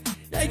dritt.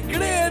 Jeg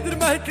gleder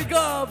meg til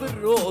gaver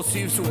og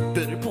 7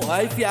 sorter på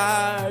ei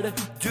fjæl.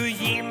 Du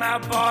gir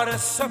meg bare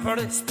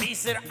søppel,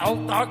 spiser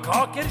alt av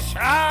kaker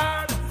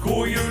sjæl.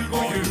 God jul,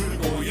 god jul,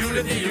 god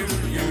jule til jul,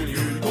 jul,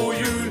 jul. God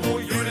jul,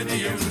 god jule til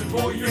jul,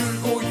 god jul,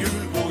 god jul,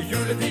 god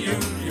jule til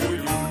jul, jul,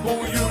 jul.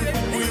 God jul,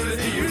 god jule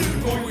til jul,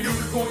 god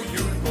jul, god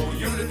jul, god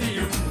jule til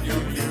jul,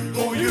 jul, jul.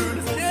 God jul,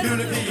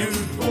 jule til jul,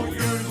 god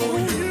jul, god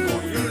jul,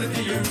 god jule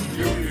til jul,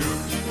 jul, jul.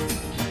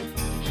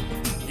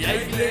 Jeg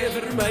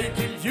gleder meg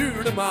til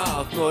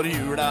julemat når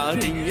jula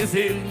ringes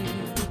inn.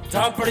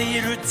 Da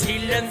blir du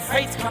til en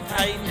feit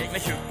kaptein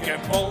med tjukke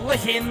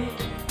bollekinn.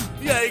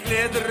 Jeg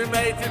gleder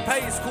meg til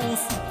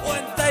peiskos og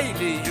en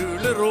deilig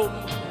julerom.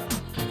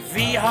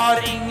 Vi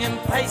har ingen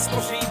peis på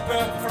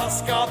skipet,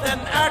 flaska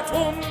den er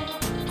tom.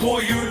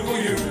 God jul,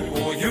 god jul,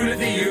 god jule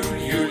til jul,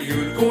 jul,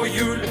 jul. God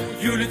jul,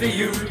 jule til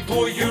jul,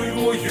 god jul,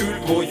 god jul,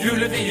 god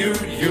jule til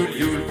jul, jul,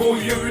 jul. God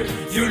jul,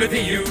 jule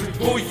til jul,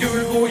 god jul,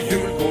 god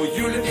jul, god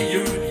jule til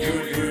jul,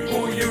 jul, jul.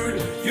 God jul,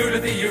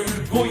 jule til jul,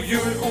 god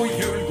jul, god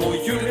jul, god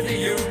jule til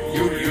jul,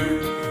 jul, jul.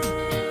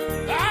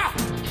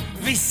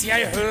 Hvis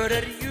jeg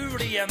hører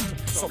jul igjen,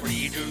 så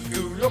blir du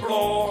gul og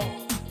blå.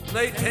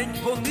 Nei, tenk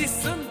på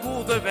nissen,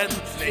 gode venn,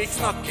 slik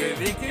snakker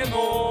vi ikke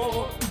nå.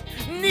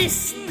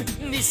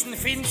 Nissen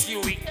finnes jo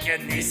ikke,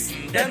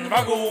 nissen den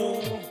var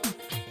god.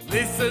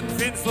 Nissen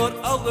finnes for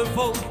alle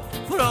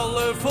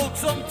folk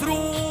som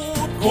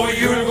tror. God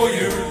jul, god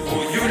jul,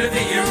 god jule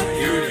til jul,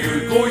 jul,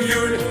 jul. God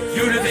jul,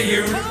 jule til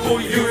jul,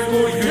 god jul,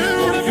 god jul.